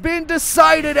partner has been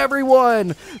decided,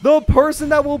 everyone! The person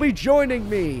that will be joining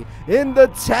me in the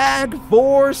Tag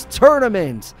Force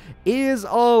tournament is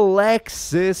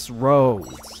Alexis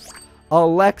Rhodes.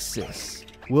 Alexis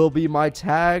will be my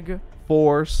Tag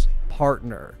Force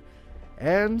partner.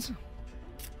 And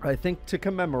I think to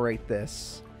commemorate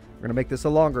this, we're going to make this a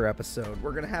longer episode.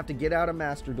 We're going to have to get out of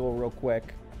Master Duel real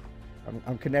quick.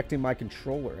 I'm connecting my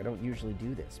controller. I don't usually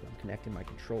do this, but I'm connecting my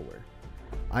controller.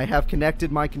 I have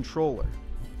connected my controller.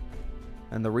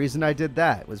 And the reason I did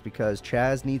that was because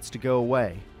Chaz needs to go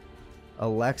away.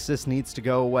 Alexis needs to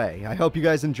go away. I hope you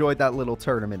guys enjoyed that little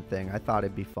tournament thing. I thought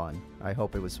it'd be fun. I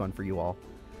hope it was fun for you all.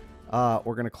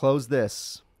 We're going to close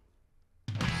this.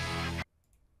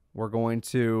 We're going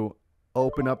to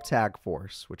open up Tag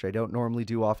Force, which I don't normally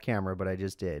do off camera, but I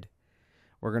just did.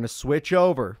 We're going to switch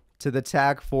over to the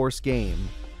Tag Force game.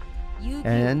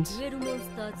 And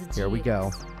here we go.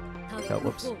 Oh,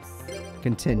 whoops.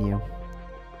 Continue.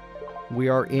 We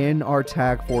are in our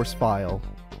Tag Force file.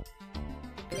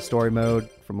 Story mode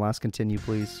from last continue,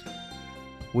 please.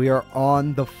 We are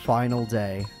on the final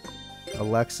day.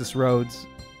 Alexis Rhodes,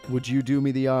 would you do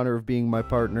me the honor of being my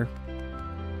partner?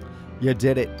 You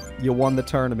did it. You won the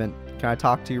tournament. Can I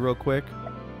talk to you real quick?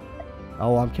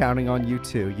 Oh, I'm counting on you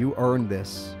too. You earned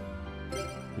this.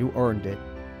 You earned it.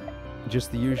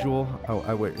 Just the usual.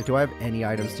 Oh, do I have any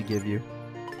items to give you?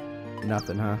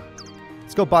 Nothing, huh?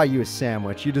 Let's go buy you a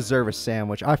sandwich. You deserve a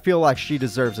sandwich. I feel like she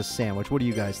deserves a sandwich. What do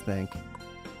you guys think?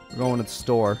 We're going to the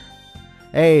store.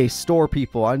 Hey, store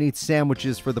people. I need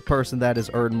sandwiches for the person that has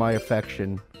earned my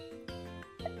affection.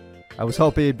 I was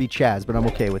hoping it'd be Chaz, but I'm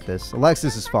okay with this.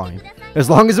 Alexis is fine. As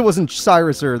long as it wasn't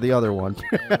Cyrus or the other one.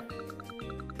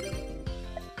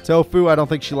 Tofu, I don't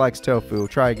think she likes tofu.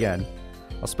 Try again.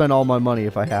 I'll spend all my money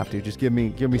if I have to. Just give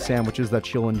me sandwiches that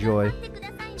she'll enjoy.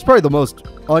 It's probably the most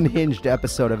unhinged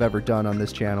episode I've ever done on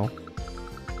this channel.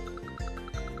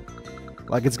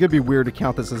 Like, it's gonna be weird to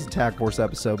count this as a Tag Force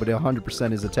episode, but it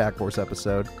 100% is a Tag Force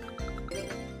episode.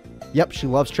 Yep, she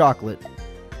loves chocolate.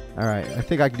 Alright, I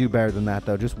think I could do better than that,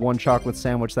 though. Just one chocolate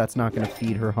sandwich, that's not gonna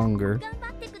feed her hunger.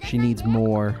 She needs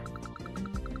more.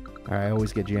 Alright, I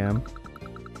always get jam.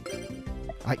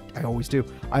 I always do.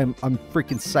 I'm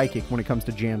freaking psychic when it comes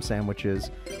to jam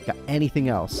sandwiches. Got anything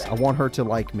else? I want her to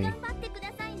like me.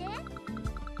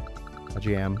 A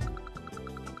jam.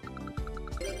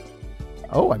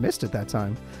 Oh, I missed it that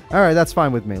time. Alright, that's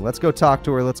fine with me. Let's go talk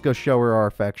to her. Let's go show her our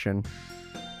affection.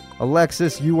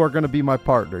 Alexis, you are going to be my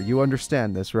partner. You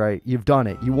understand this, right? You've done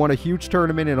it. You won a huge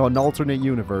tournament in an alternate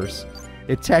universe.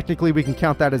 Technically, we can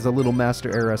count that as a little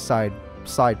Master Era side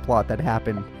plot that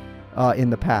happened in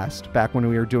the past, back when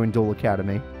we were doing Duel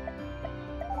Academy.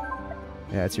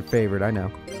 Yeah, it's your favorite, I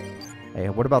know. Hey,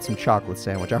 what about some chocolate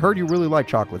sandwich? I heard you really like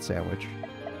chocolate sandwich.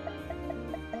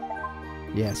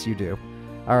 Yes, you do.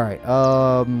 Alright,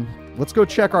 let's go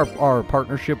check our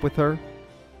partnership with her.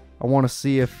 I want to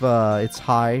see if it's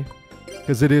high,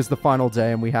 because it is the final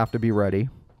day and we have to be ready.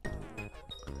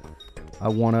 I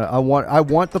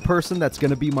want the person that's going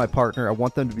to be my partner, I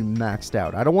want them to be maxed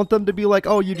out. I don't want them to be like,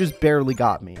 oh, you just barely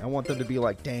got me. I want them to be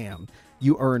like, damn,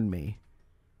 you earned me.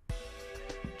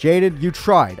 Jaden, you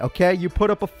tried, okay? You put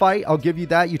up a fight. I'll give you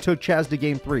that. You took Chaz to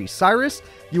game 3. Cyrus,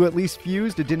 you at least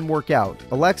fused. It didn't work out.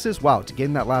 Alexis, wow, to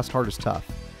gain that last heart is tough.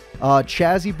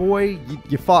 Chazzy boy,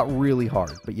 you fought really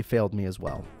hard, but you failed me as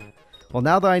well. Well,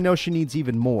 now that I know she needs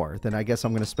even more, then I guess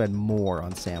I'm going to spend more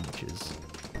on sandwiches.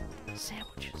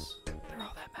 Sandwiches. They're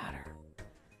all that matter.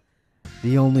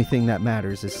 The only thing that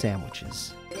matters is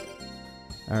sandwiches.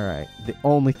 Alright, the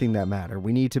only thing that matters.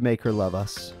 We need to make her love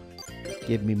us.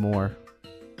 Give me more.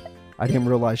 I didn't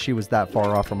realize she was that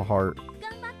far off from a heart.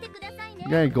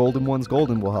 Yeah, golden ones.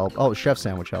 Golden will help. Oh, chef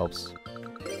sandwich helps.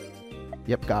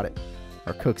 Yep, got it.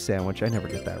 Or cook sandwich. I never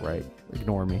get that right.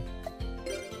 Ignore me.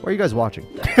 Why are you guys watching?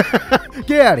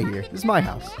 Get out of here. This is my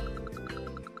house.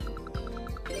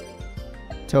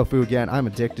 Tofu again. I'm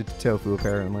addicted to tofu,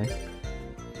 apparently.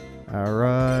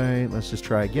 Alright, let's just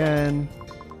try again.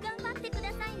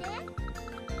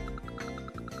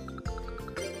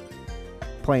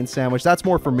 Plain sandwich. That's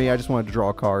more for me. I just wanted to draw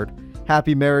a card.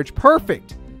 Happy marriage.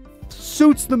 Perfect.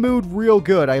 Suits the mood real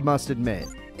good, I must admit.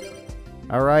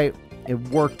 Alright, it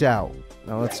worked out.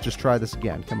 Now let's just try this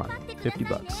again. Come on. 50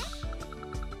 bucks.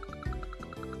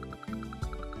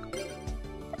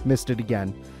 Missed it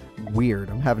again.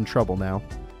 Weird. I'm having trouble now.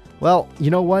 Well,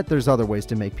 you know what? There's other ways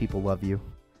to make people love you.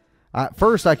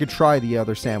 First, I could try the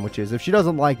other sandwiches. If she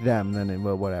doesn't like them, then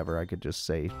well, whatever. I could just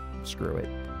say, screw it.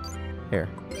 Here.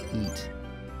 Eat.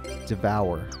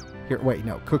 Devour. Here, wait,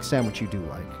 no. Cook sandwich you do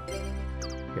like.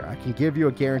 Here, I can give you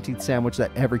a guaranteed sandwich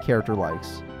that every character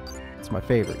likes. It's my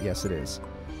favorite. Yes, it is.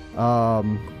 I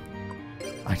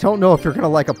don't know if you're going to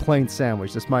like a plain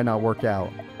sandwich. This might not work out.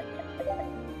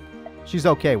 She's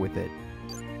okay with it.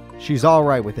 She's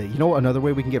alright with it. You know what? Another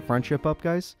way we can get friendship up,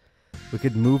 guys? We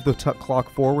could move the clock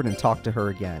forward and talk to her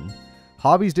again.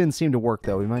 Hobbies didn't seem to work,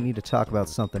 though. We might need to talk about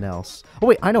something else. Oh,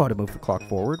 wait. I know how to move the clock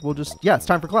forward. We'll just... Yeah, it's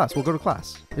time for class. We'll go to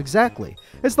class. Exactly.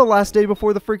 It's the last day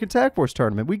before the freaking Tag Force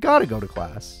tournament. We gotta go to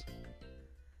class.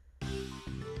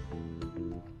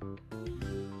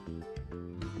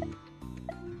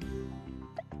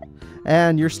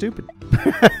 And you're stupid.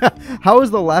 How is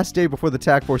the last day before the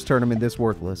Tag Force tournament this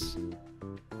worthless?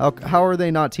 How are they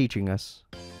not teaching us?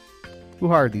 Who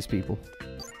hired these people?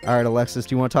 Alright, Alexis,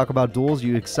 do you want to talk about duels?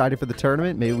 You excited for the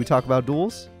tournament? Maybe we talk about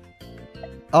duels?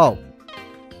 Oh.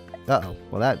 Uh-oh.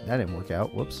 Well, that didn't work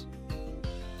out. Whoops.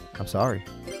 I'm sorry.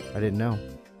 I didn't know.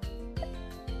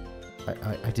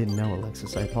 I didn't know,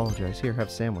 Alexis. I apologize. Here, have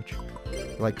a sandwich.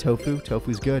 You like tofu?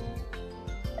 Tofu's good.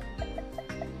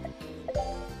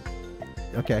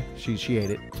 Okay, she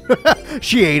ate it.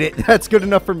 She ate it. That's good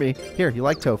enough for me. Here, you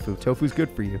like tofu. Tofu's good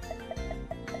for you.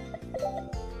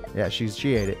 Yeah, she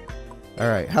ate it.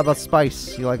 Alright, how about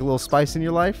spice? You like a little spice in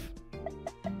your life?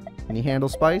 Can you handle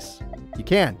spice? You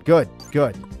can. Good,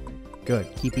 good,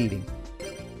 good. Keep eating.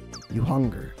 You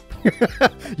hunger.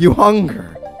 You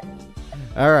hunger.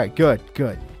 Alright, good,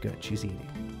 good, good. She's eating.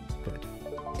 Good.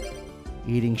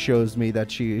 Eating shows me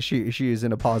that she is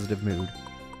in a positive mood.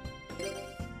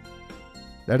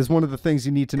 That is one of the things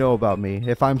you need to know about me.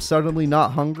 If I'm suddenly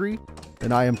not hungry,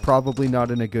 then I am probably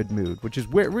not in a good mood, which is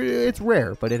it's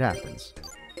rare, but it happens.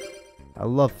 I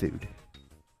love food.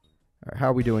 All right, how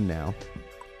are we doing now?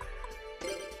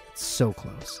 It's so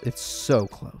close. It's so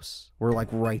close. We're like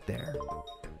right there. All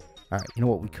right, you know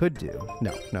what we could do?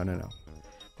 No.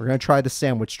 We're going to try the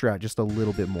sandwich strat just a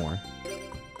little bit more.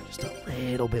 Just a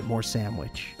little bit more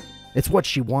sandwich. It's what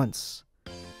she wants.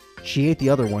 She ate the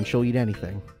other one. She'll eat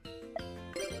anything.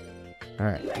 All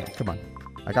right, come on.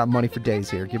 I got money for days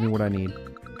here. Give me what I need.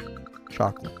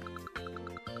 Chocolate.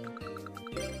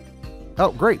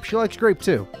 Oh, grape. She likes grape,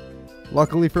 too.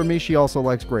 Luckily for me, she also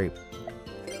likes grape.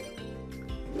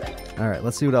 Alright,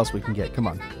 let's see what else we can get. Come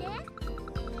on.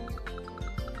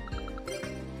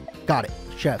 Got it.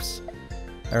 Chefs.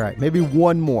 Alright, maybe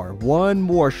one more. One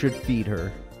more should feed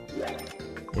her.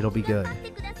 It'll be good.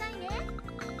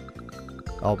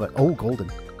 Oh, but... Oh, golden.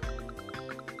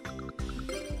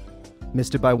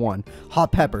 Missed it by one.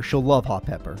 Hot pepper. She'll love hot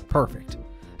pepper. Perfect.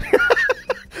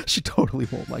 She totally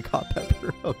won't like hot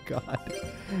pepper. Oh, God.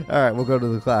 All right, we'll go to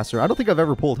the classroom. I don't think I've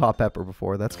ever pulled hot pepper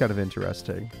before. That's kind of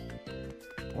interesting.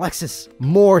 Alexis,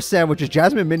 more sandwiches.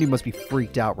 Jasmine and Mindy must be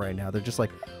freaked out right now. They're just like,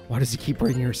 why does he keep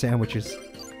bringing her sandwiches?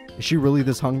 Is she really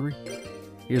this hungry?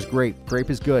 Here's grape. Grape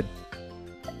is good.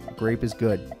 Grape is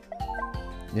good.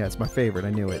 Yeah, it's my favorite.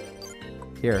 I knew it.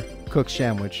 Here, cook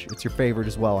sandwich. It's your favorite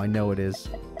as well. I know it is.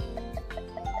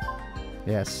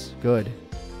 Yes, good.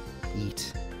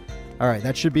 Eat. Alright,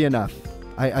 that should be enough.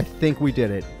 I think we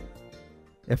did it.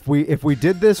 If we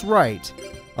did this right,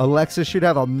 Alexis should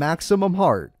have a maximum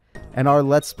heart And our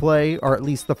Let's Play, or at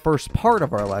least the first part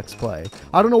of our Let's Play.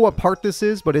 I don't know what part this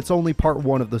is, but it's only part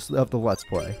 1 of the Let's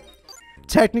Play.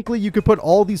 Technically, you could put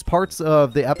all these parts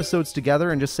of the episodes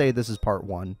together and just say this is part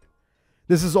 1.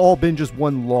 This has all been just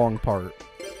one long part.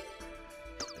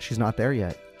 She's not there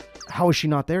yet. How is she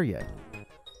not there yet?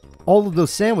 All of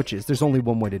those sandwiches. There's only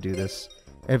one way to do this.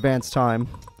 Advance time.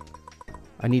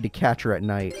 I need to catch her at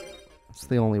night. It's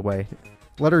the only way.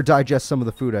 Let her digest some of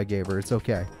the food I gave her. It's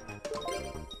okay.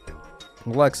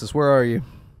 Alexis, where are you?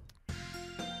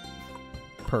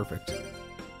 Perfect.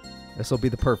 This will be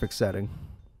the perfect setting.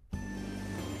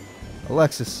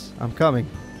 Alexis, I'm coming.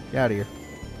 Get out of here.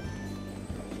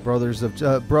 Brothers of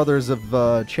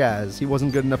Chaz. He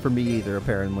wasn't good enough for me either,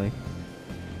 apparently.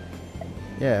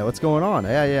 Yeah, what's going on?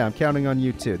 Yeah, I'm counting on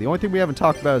you too. The only thing we haven't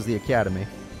talked about is the Academy.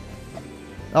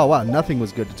 Oh wow, nothing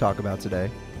was good to talk about today.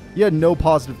 You had no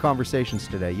positive conversations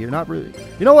today. You're not really...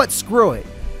 You know what? Screw it.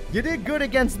 You did good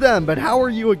against them, but how are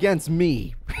you against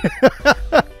me?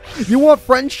 You want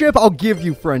friendship? I'll give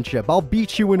you friendship. I'll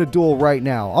beat you in a duel right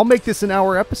now. I'll make this an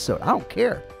hour episode. I don't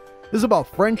care. This is about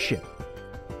friendship.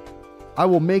 I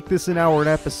will make this an hour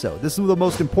episode. This is the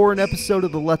most important episode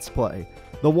of the Let's Play.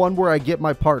 The one where I get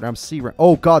my partner. I'm C-rank.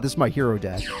 Oh god, this is my hero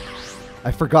deck.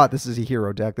 I forgot this is a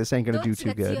hero deck. This ain't gonna do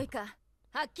too good.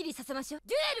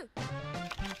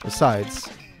 Besides,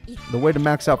 the way to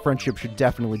max out friendship should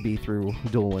definitely be through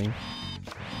dueling.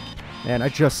 And I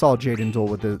just saw Jaden duel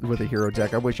with a hero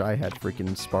deck. I wish I had freaking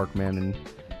Sparkman and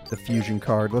the fusion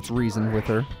card. Let's reason with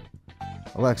her.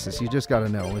 Alexis, you just gotta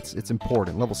know, it's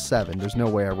important. Level 7. There's no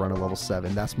way I run a level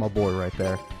 7. That's my boy right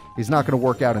there. He's not gonna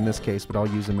work out in this case, but I'll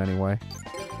use him anyway.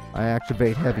 I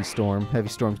activate Heavy Storm. Heavy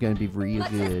Storm's gonna be real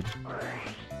good.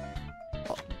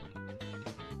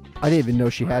 I didn't even know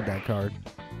she had that card.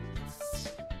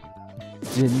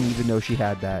 Didn't even know she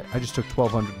had that. I just took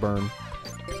 1200 burn.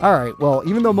 Alright, well,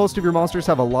 even though most of your monsters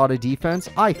have a lot of defense,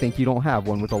 I think you don't have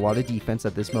one with a lot of defense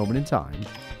at this moment in time.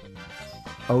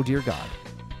 Oh, dear God.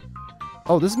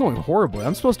 Oh, this is going horribly.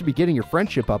 I'm supposed to be getting your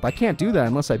friendship up. I can't do that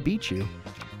unless I beat you.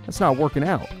 That's not working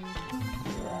out.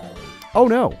 Oh,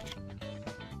 no.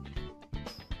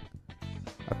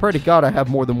 I pray to God I have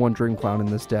more than one Dream Clown in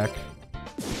this deck.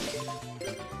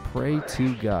 Pray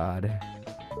to God.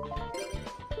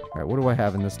 Alright, what do I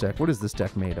have in this deck? What is this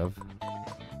deck made of?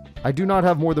 I do not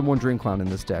have more than one Dream Clown in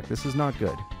this deck. This is not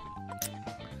good.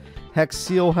 Hex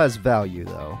Seal has value,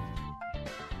 though.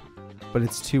 But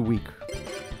it's too weak.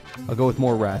 I'll go with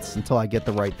more rats until I get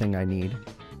the right thing I need.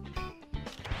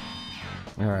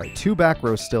 Alright, 2 back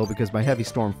rows still because my Heavy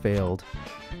Storm failed.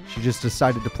 She just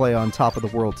decided to play on top of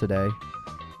the world today.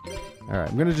 Alright,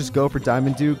 I'm going to just go for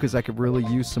Diamond Dude because I could really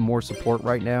use some more support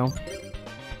right now.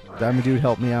 Diamond Dude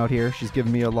helped me out here. She's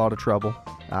giving me a lot of trouble.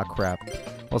 Ah, crap.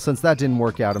 Well, since that didn't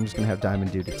work out, I'm just going to have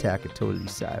Diamond Dude attack it totally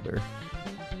cyber.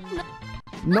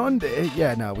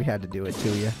 Yeah, no, we had to do it to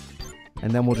you.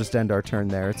 And then we'll just end our turn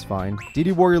there. It's fine.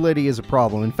 DD Warrior Lady is a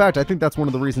problem. In fact, I think that's one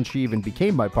of the reasons she even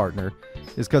became my partner.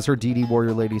 Is because her DD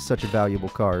Warrior Lady is such a valuable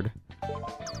card.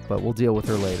 But we'll deal with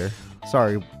her later.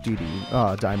 Sorry,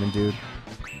 DD. Diamond Dude.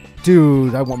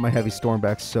 Dude, I want my Heavy Storm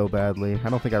back so badly. I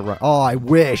don't think I run... Oh, I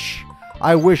wish!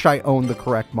 I wish I owned the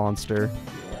correct monster.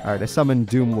 Alright, I summoned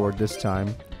Doomlord this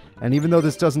time. And even though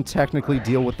this doesn't technically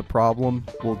deal with the problem,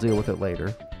 we'll deal with it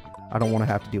later. I don't want to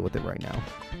have to deal with it right now.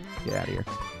 Get out of here.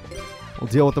 We'll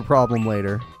deal with the problem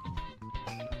later.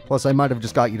 Plus, I might have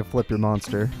just got you to flip your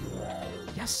monster.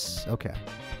 Yes! Okay.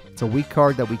 It's a weak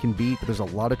card that we can beat, but there's a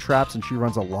lot of traps and she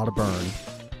runs a lot of burn.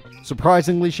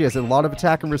 Surprisingly, she has a lot of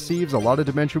attack and receives, a lot of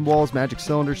dimension walls, magic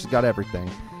cylinders, she's got everything.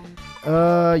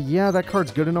 Yeah, that card's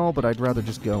good and all, but I'd rather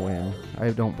just go in. I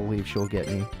don't believe she'll get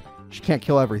me. She can't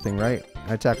kill everything, right?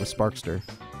 I attack with Sparkster.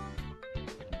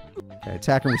 Okay,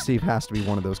 attack and receive has to be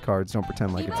one of those cards. Don't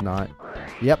pretend like it's not.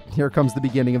 Yep, here comes the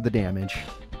beginning of the damage.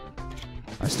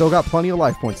 I still got plenty of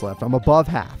life points left. I'm above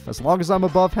half. As long as I'm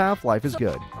above half, life is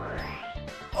good.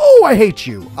 Oh, I hate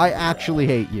you! I actually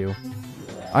hate you.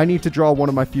 I need to draw one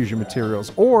of my fusion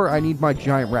materials, or I need my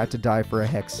giant rat to die for a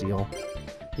Hex Seal.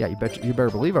 Yeah, you better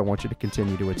believe I want you to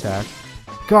continue to attack.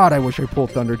 God, I wish I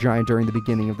pulled Thunder Giant during the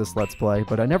beginning of this Let's Play,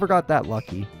 but I never got that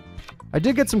lucky. I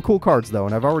did get some cool cards, though,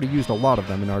 and I've already used a lot of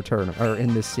them in our turn, or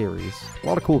in this series. A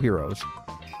lot of cool heroes.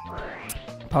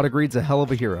 Pot of Greed's a hell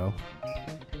of a hero.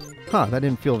 Huh, that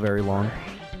didn't feel very long.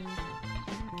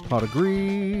 Pot of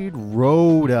Greed,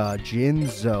 Rhoda,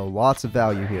 Jinzo, lots of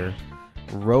value here.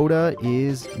 Rhoda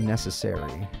is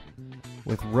necessary.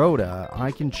 With Rhoda,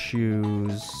 I can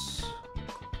choose...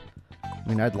 I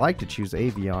mean, I'd like to choose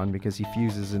Avion because he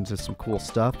fuses into some cool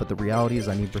stuff, but the reality is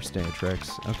I need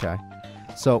Burstinatrix. Okay.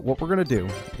 So what we're going to do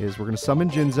is we're going to summon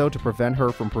Jinzo to prevent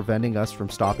her from preventing us from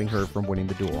stopping her from winning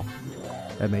the duel.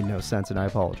 That made no sense, and I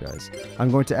apologize.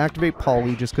 I'm going to activate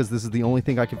Polly just because this is the only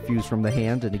thing I can fuse from the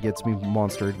hand, and it gets me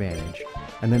monster advantage.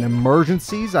 And then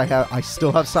emergencies, I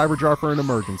still have Cyberjar for an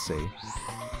emergency.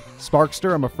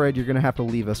 Sparkster, I'm afraid you're going to have to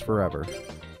leave us forever.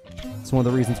 It's one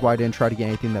of the reasons why I didn't try to get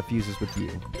anything that fuses with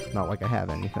you. Not like I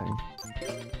have anything.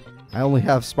 I only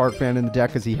have Sparkman in the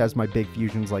deck because he has my big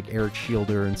fusions like Eric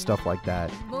Shielder and stuff like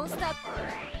that.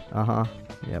 Uh-huh.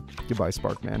 Yep. Goodbye,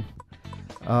 Sparkman.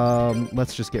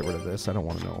 Let's just get rid of this. I don't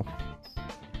want to know.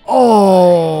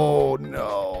 Oh,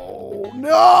 no.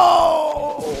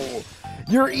 No!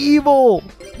 You're evil!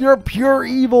 You're pure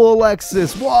evil,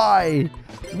 Alexis. Why?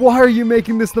 Why are you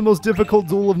making this the most difficult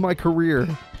duel of my career?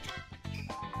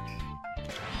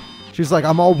 She's like,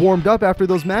 I'm all warmed up after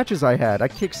those matches I had. I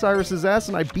kicked Cyrus's ass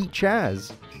and I beat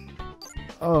Chaz.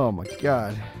 Oh my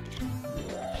god.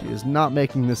 She is not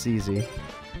making this easy.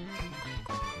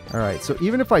 Alright, so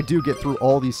even if I do get through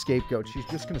all these scapegoats, she's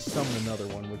just going to summon another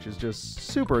one, which is just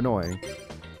super annoying.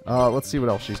 Let's see what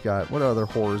else she's got. What other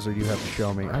horrors do you have to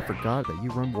show me? I forgot that you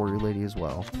run Warrior Lady as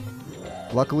well.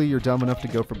 Luckily, you're dumb enough to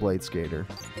go for Blade Skater.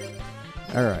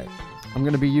 Alright. I'm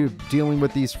going to be dealing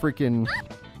with these freaking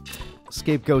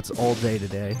scapegoats all day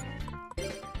today.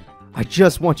 I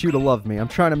just want you to love me. I'm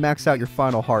trying to max out your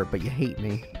final heart, but you hate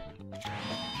me.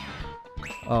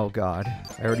 Oh god.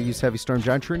 I already used Heavy Storm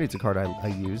Giant Trinity. It's a card I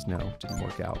used. No, didn't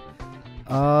work out.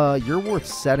 You're worth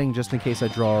setting just in case I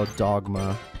draw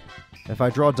Dogma. If I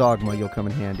draw Dogma, you'll come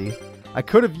in handy. I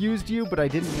could have used you, but I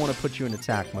didn't want to put you in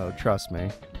attack mode. Trust me.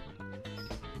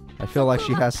 I feel like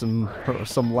she has some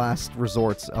last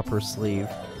resorts up her sleeve.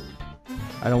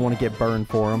 I don't want to get burned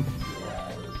for them.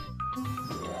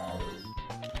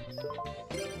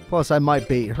 Plus, I might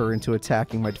bait her into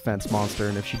attacking my defense monster,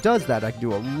 and if she does that, I can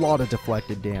do a lot of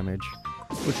deflected damage,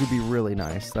 which would be really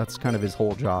nice. That's kind of his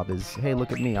whole job is, hey,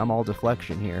 look at me, I'm all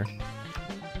deflection here.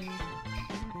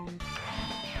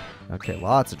 Okay,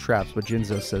 lots of traps, but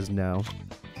Jinzo says no.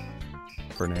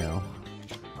 For now.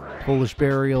 Foolish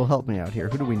Burial, help me out here.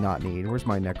 Who do we not need? Where's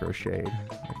my Necro Shade?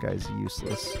 That guy's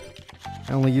useless.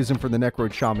 I only use him for the Necro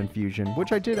Shaman fusion,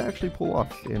 which I did actually pull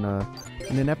off in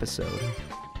an episode.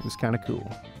 It was kind of cool.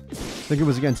 I think it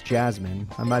was against Jasmine.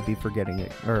 I might be forgetting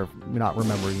it, or not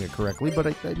remembering it correctly,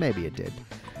 but maybe it did.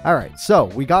 All right, so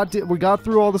we got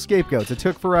through all the scapegoats. It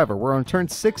took forever. We're on turn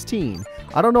 16.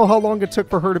 I don't know how long it took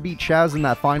for her to beat Chaz in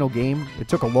that final game. It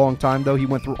took a long time, though. He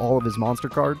went through all of his monster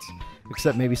cards,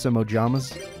 except maybe some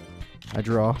Ojamas. I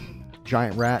draw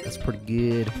Giant Rat. That's pretty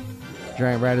good.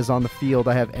 Giant Rat is on the field.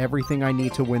 I have everything I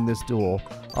need to win this duel.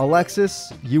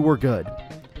 Alexis, you were good.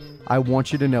 I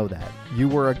want you to know that. You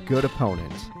were a good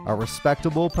opponent. A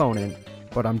respectable opponent,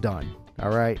 but I'm done.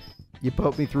 Alright? You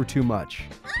put me through too much.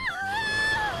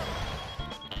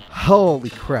 Holy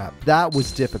crap. That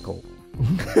was difficult.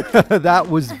 That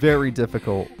was very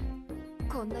difficult.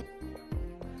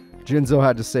 Jinzo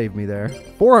had to save me there.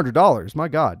 $400. My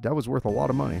god, that was worth a lot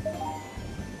of money.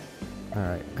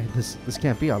 Alright. This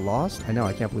can't be. I lost? I know,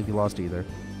 I can't believe you lost either.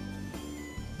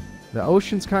 The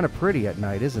ocean's kind of pretty at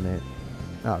night, isn't it?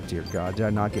 Oh, dear God. Did I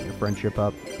not get your friendship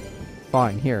up?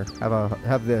 Fine. Here.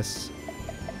 Have this.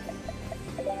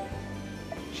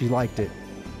 She liked it.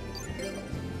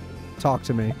 Talk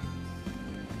to me.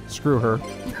 Screw her.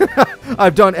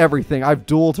 I've done everything. I've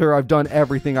dueled her. I've done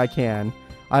everything I can.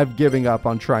 I'm giving up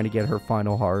on trying to get her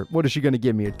final heart. What is she going to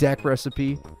give me? A deck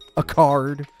recipe? A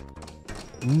card?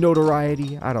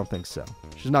 Notoriety? I don't think so.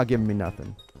 She's not giving me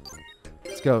nothing.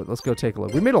 Let's go take a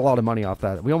look. We made a lot of money off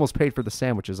that. We almost paid for the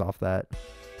sandwiches off that.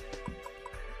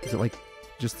 Is it like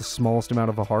just the smallest amount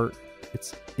of a heart?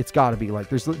 It's got to be like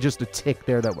there's just a tick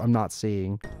there that I'm not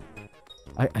seeing.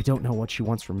 I don't know what she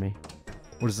wants from me.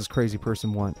 What does this crazy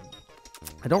person want?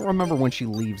 I don't remember when she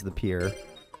leaves the pier,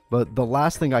 but the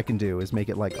last thing I can do is make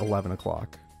it like 11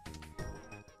 o'clock.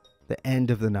 The end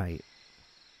of the night.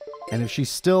 And if she's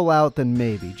still out, then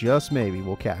maybe, just maybe,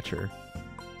 we'll catch her.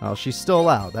 Oh, she's still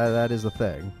out. That is the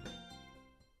thing.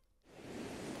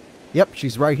 Yep,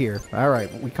 she's right here.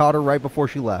 Alright, we caught her right before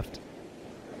she left.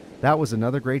 That was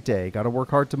another great day. Gotta work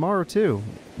hard tomorrow, too.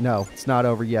 No, it's not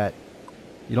over yet.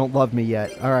 You don't love me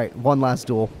yet. Alright, one last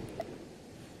duel.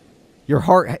 Your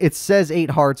heart, it says 8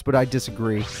 hearts, but I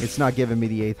disagree. It's not giving me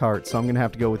the 8th heart, so I'm gonna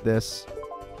have to go with this.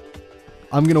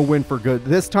 I'm gonna win for good.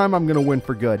 This time, I'm gonna win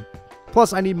for good.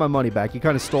 Plus, I need my money back. You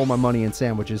kind of stole my money in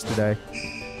sandwiches today.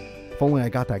 If only I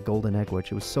got that golden egg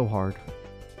witch. It was so hard.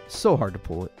 So hard to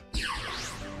pull it.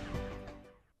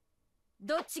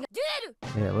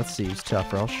 Yeah, let's see who's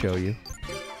tougher. I'll show you.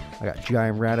 I got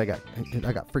Giant Rat. I got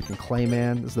freaking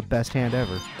Clayman. This is the best hand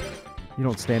ever. You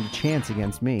don't stand a chance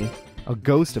against me. A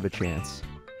ghost of a chance.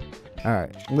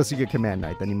 Alright, unless you get Command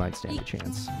Knight, then you might stand a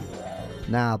chance.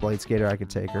 Nah, Blade Skater, I could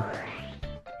take her.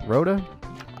 Rhoda?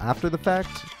 After the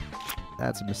fact?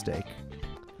 That's a mistake.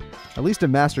 At least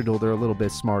in Master Duel, they're a little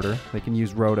bit smarter. They can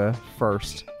use Rhoda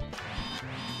first.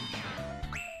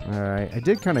 Alright, I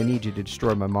did kind of need you to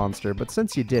destroy my monster, but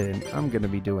since you didn't, I'm going to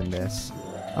be doing this.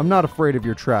 I'm not afraid of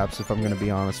your traps, if I'm going to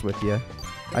be honest with you.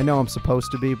 I know I'm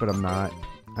supposed to be, but I'm not.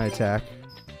 I attack.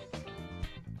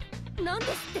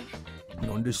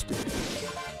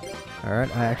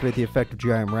 Alright, I activate the effect of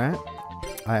Giant Rat.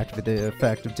 I activate the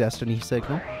effect of Destiny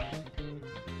Signal.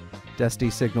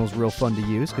 Destiny Signal's real fun to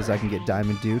use, because I can get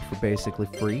Diamond Dude for basically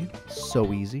free.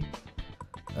 So easy.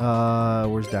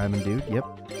 Where's Diamond Dude?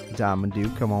 Yep. Diamond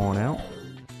Dude, come on out.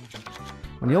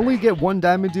 When you only get one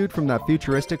Diamond Dude from that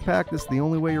futuristic pack, this is the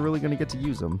only way you're really going to get to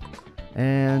use them.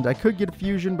 And I could get a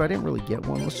fusion, but I didn't really get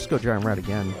one. Let's just go Giant Rat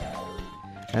again.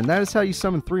 And that is how you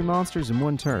summon 3 monsters in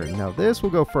one turn. Now this will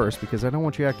go first, because I don't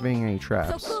want you activating any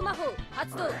traps.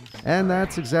 And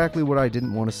that's exactly what I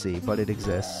didn't want to see, but it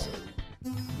exists.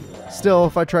 Still,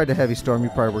 if I tried to Heavy Storm, you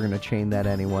probably were going to chain that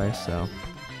anyway, so...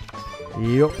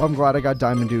 Yep, I'm glad I got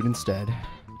Diamond Dude instead.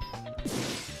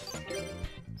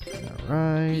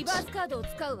 Alright.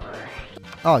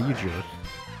 Oh, you jerk.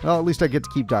 Well, at least I get to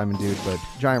keep Diamond Dude, but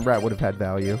Giant Rat would have had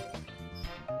value.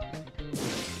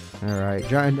 Alright,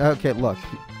 Giant... Okay, look.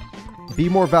 Be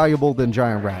more valuable than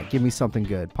Giant Rat. Give me something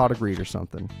good. Pot of Greed or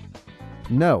something.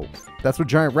 No. That's what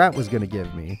Giant Rat was going to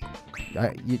give me.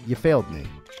 You failed me.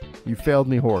 You failed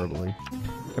me horribly.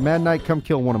 Command Knight, come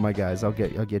kill one of my guys. I'll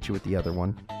get you with the other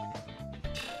one.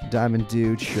 Diamond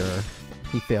Dude, sure.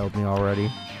 He failed me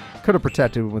already. Could have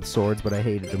protected him with swords, but I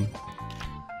hated him.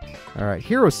 Alright,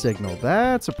 Hero Signal.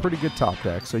 That's a pretty good top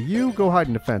deck. So you go hide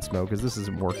in defense mode, because this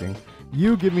isn't working.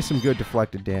 You give me some good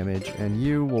deflected damage, and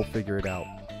you will figure it out.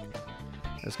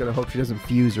 I just gotta hope she doesn't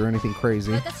fuse or anything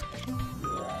crazy.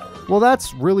 Well,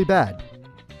 that's really bad.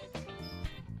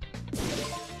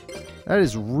 That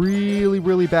is really,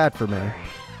 really bad for me.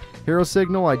 Hero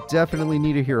Signal, I definitely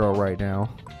need a hero right now.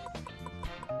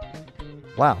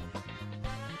 Wow.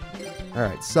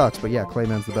 Alright, sucks, but yeah,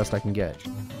 Clayman's the best I can get.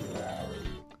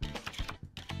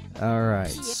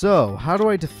 Alright, so, how do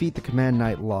I defeat the Command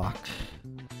Knight lock?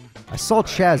 I saw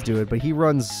Chaz do it, but he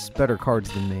runs better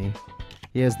cards than me.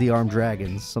 He has the Armed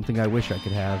Dragons, something I wish I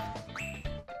could have.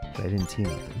 But I didn't team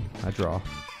with him. I draw.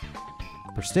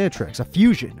 Persnitrix, a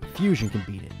fusion. A fusion can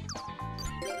beat it.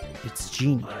 It's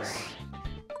genius.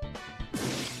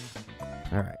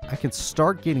 Alright, I can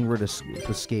start getting rid of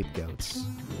the scapegoats.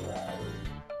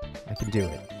 I can do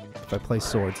it. If I play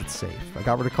swords, it's safe. I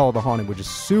got rid of Call of the Haunted, which is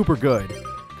super good.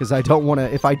 Because I don't want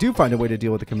to... If I do find a way to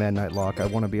deal with the Command Knight lock, I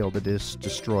want to be able to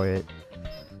destroy it.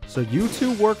 So you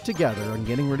two work together on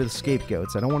getting rid of the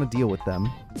scapegoats. I don't want to deal with them.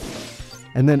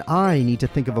 And then I need to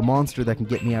think of a monster that can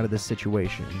get me out of this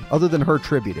situation. Other than her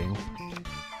tributing.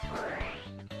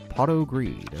 Pot of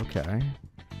Greed. Okay.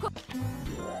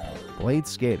 Blade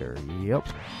Skater. Yep.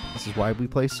 This is why we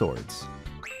play swords.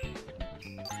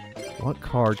 What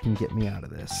card can get me out of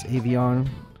this? Avion.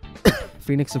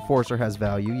 Phoenix Enforcer has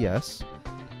value, yes.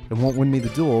 It won't win me the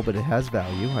duel, but it has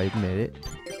value, I admit it.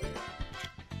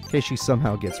 In case she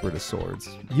somehow gets rid of swords.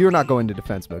 You're not going to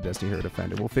defense mode, Destiny Hero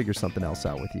Defender. We'll figure something else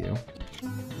out with you.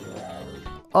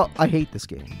 Oh, I hate this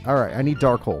game. Alright, I need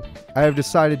Dark Hole. I have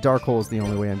decided Dark Hole is the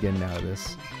only way I'm getting out of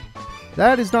this.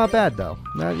 That is not bad, though.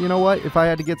 You know what? If I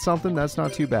had to get something, that's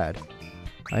not too bad.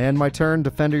 I end my turn.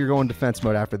 Defender, you're going defense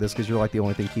mode after this because you're like the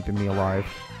only thing keeping me alive.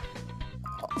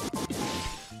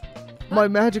 My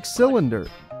magic cylinder.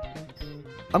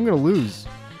 I'm going to lose.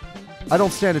 I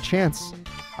don't stand a chance.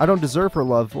 I don't deserve her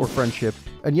love or friendship.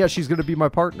 And yet she's going to be my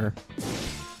partner.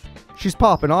 She's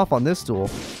popping off on this duel.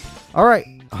 Alright.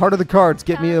 Heart of the cards.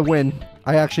 Get me a win.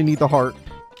 I actually need the heart.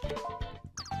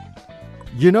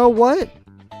 You know what?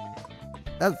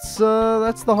 That's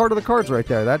the heart of the cards right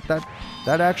there.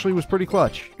 That actually was pretty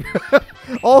clutch.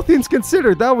 All things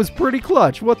considered, that was pretty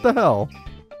clutch. What the hell?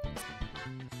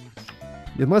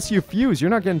 Unless you fuse, you're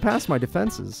not getting past my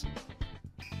defenses.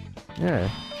 Yeah.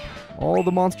 All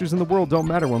the monsters in the world don't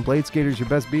matter when Blade Skater's your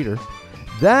best beater.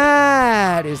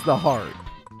 That is the heart.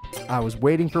 I was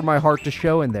waiting for my heart to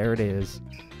show, and there it is.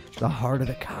 The heart of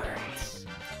the cards.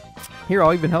 Here,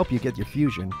 I'll even help you get your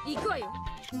fusion.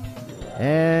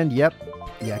 And, yep.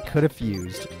 Yeah, could have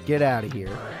fused. Get out of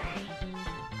here.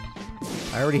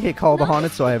 I already hit Call of the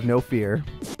Haunted, so I have no fear.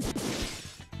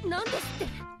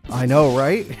 I know,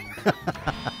 right?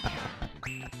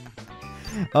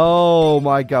 Oh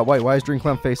my god. Wait, why is Dream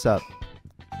Clown face up?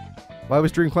 Why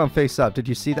was Dream Clown face up? Did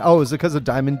you see that? Oh, is it because of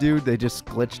Diamond Dude? They just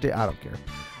glitched it? I don't care.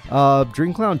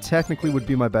 Dream Clown technically would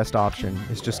be my best option.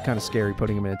 It's just kind of scary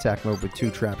putting him in attack mode with 2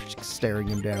 traps staring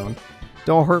him down.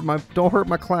 Don't hurt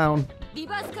my clown.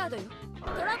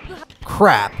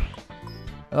 Crap.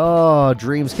 Oh,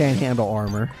 Dreams can't handle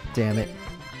armor. Damn it.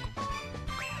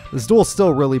 This duel's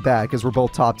still really bad because we're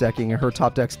both top decking, and her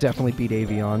top decks definitely beat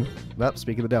Avion. Well,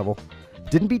 speak of the devil.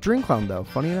 Didn't beat Dream Clown though,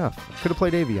 funny enough. Could have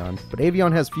played Avion, but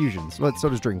Avion has fusions. Well, so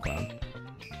does Dream Clown.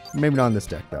 Maybe not on this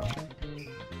deck though.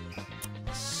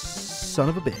 Son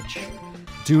of a bitch.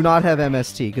 Do not have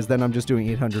MST, because then I'm just doing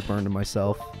 800 burn to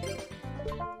myself.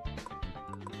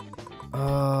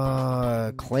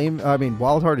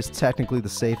 Wild Heart is technically the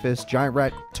safest. Giant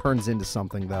Rat turns into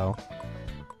something, though.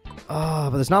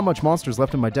 But there's not much monsters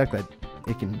left in my deck that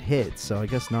it can hit, so I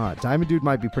guess not. Diamond Dude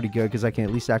might be pretty good, because I can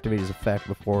at least activate his effect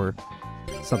before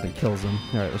something kills him.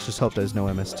 Alright, let's just hope there's no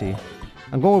MST.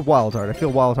 I'm going with Wild Heart. I feel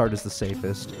Wild Heart is the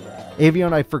safest.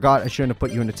 Avion, I forgot I shouldn't have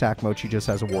put you in attack mode. She just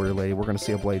has a Warrior Lady. We're going to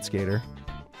see a Blade Skater.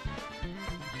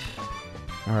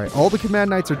 Alright, all the Command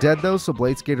Knights are dead, though, so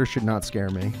Blade Skater should not scare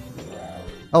me.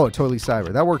 Oh, totally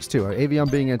Cyber. That works, too. Avion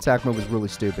being in attack mode was really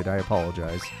stupid. I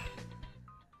apologize.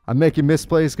 I'm making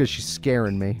misplays because she's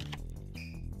scaring me.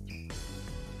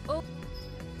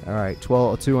 Alright,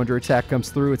 200 attack comes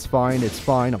through. It's fine. It's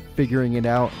fine. I'm figuring it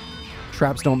out.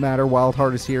 Traps don't matter. Wild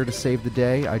Heart is here to save the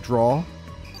day. I draw.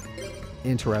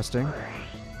 Interesting.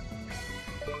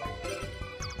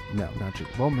 No, not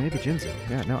Jinzo. Well, maybe Jinzo.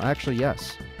 Yeah, no, actually,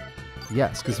 yes.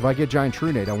 Yes, because if I get Giant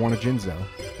Trunade, I want a Jinzo.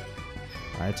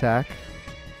 I attack.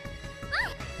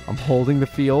 I'm holding the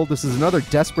field. This is another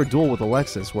desperate duel with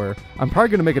Alexis, where I'm probably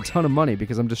going to make a ton of money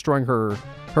because I'm destroying her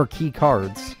key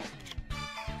cards.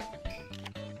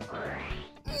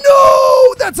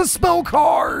 No! That's a spell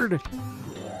card!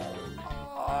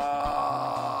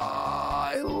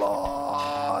 I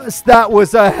lost. That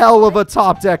was a hell of a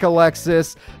top deck,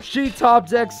 Alexis. She top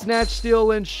decks Snatch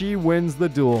Steal and she wins the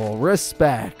duel.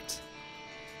 Respect.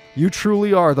 You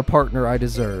truly are the partner I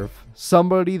deserve.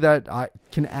 Somebody that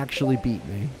can actually beat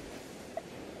me.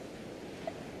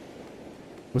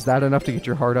 Was that enough to get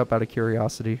your heart up out of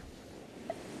curiosity?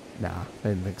 Nah, I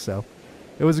didn't think so.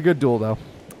 It was a good duel, though.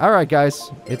 Alright,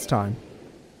 guys. It's time.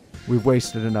 We've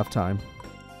wasted enough time.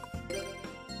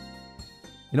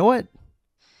 You know what?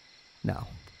 No.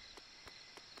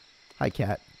 Hi,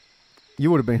 Cat.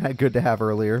 You would have been good to have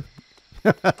earlier.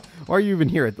 Why are you even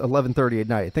here at 11:30 at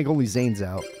night? I think only Zane's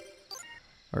out.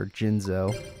 Or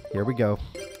Jinzo. Here we go.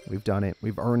 We've done it.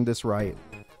 We've earned this right.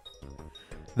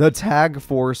 The Tag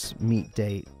Force meet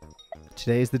date.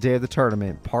 Today is the day of the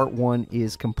tournament. Part 1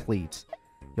 is complete.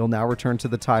 You'll now return to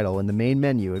the title. In the main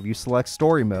menu, if you select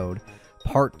Story Mode,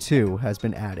 Part 2 has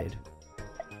been added.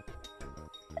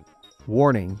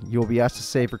 Warning, you will be asked to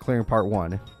save for clearing Part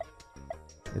 1.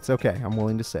 It's okay. I'm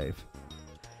willing to save.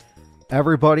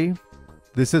 Everybody,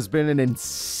 this has been an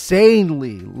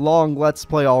insanely long Let's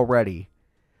Play already.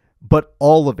 But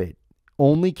all of it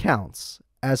only counts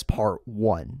as Part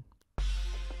 1.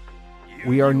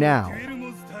 We are now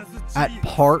at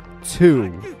Part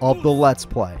 2 of the Let's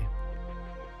Play.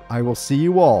 I will see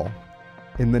you all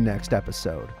in the next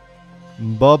episode.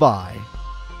 Bye-bye.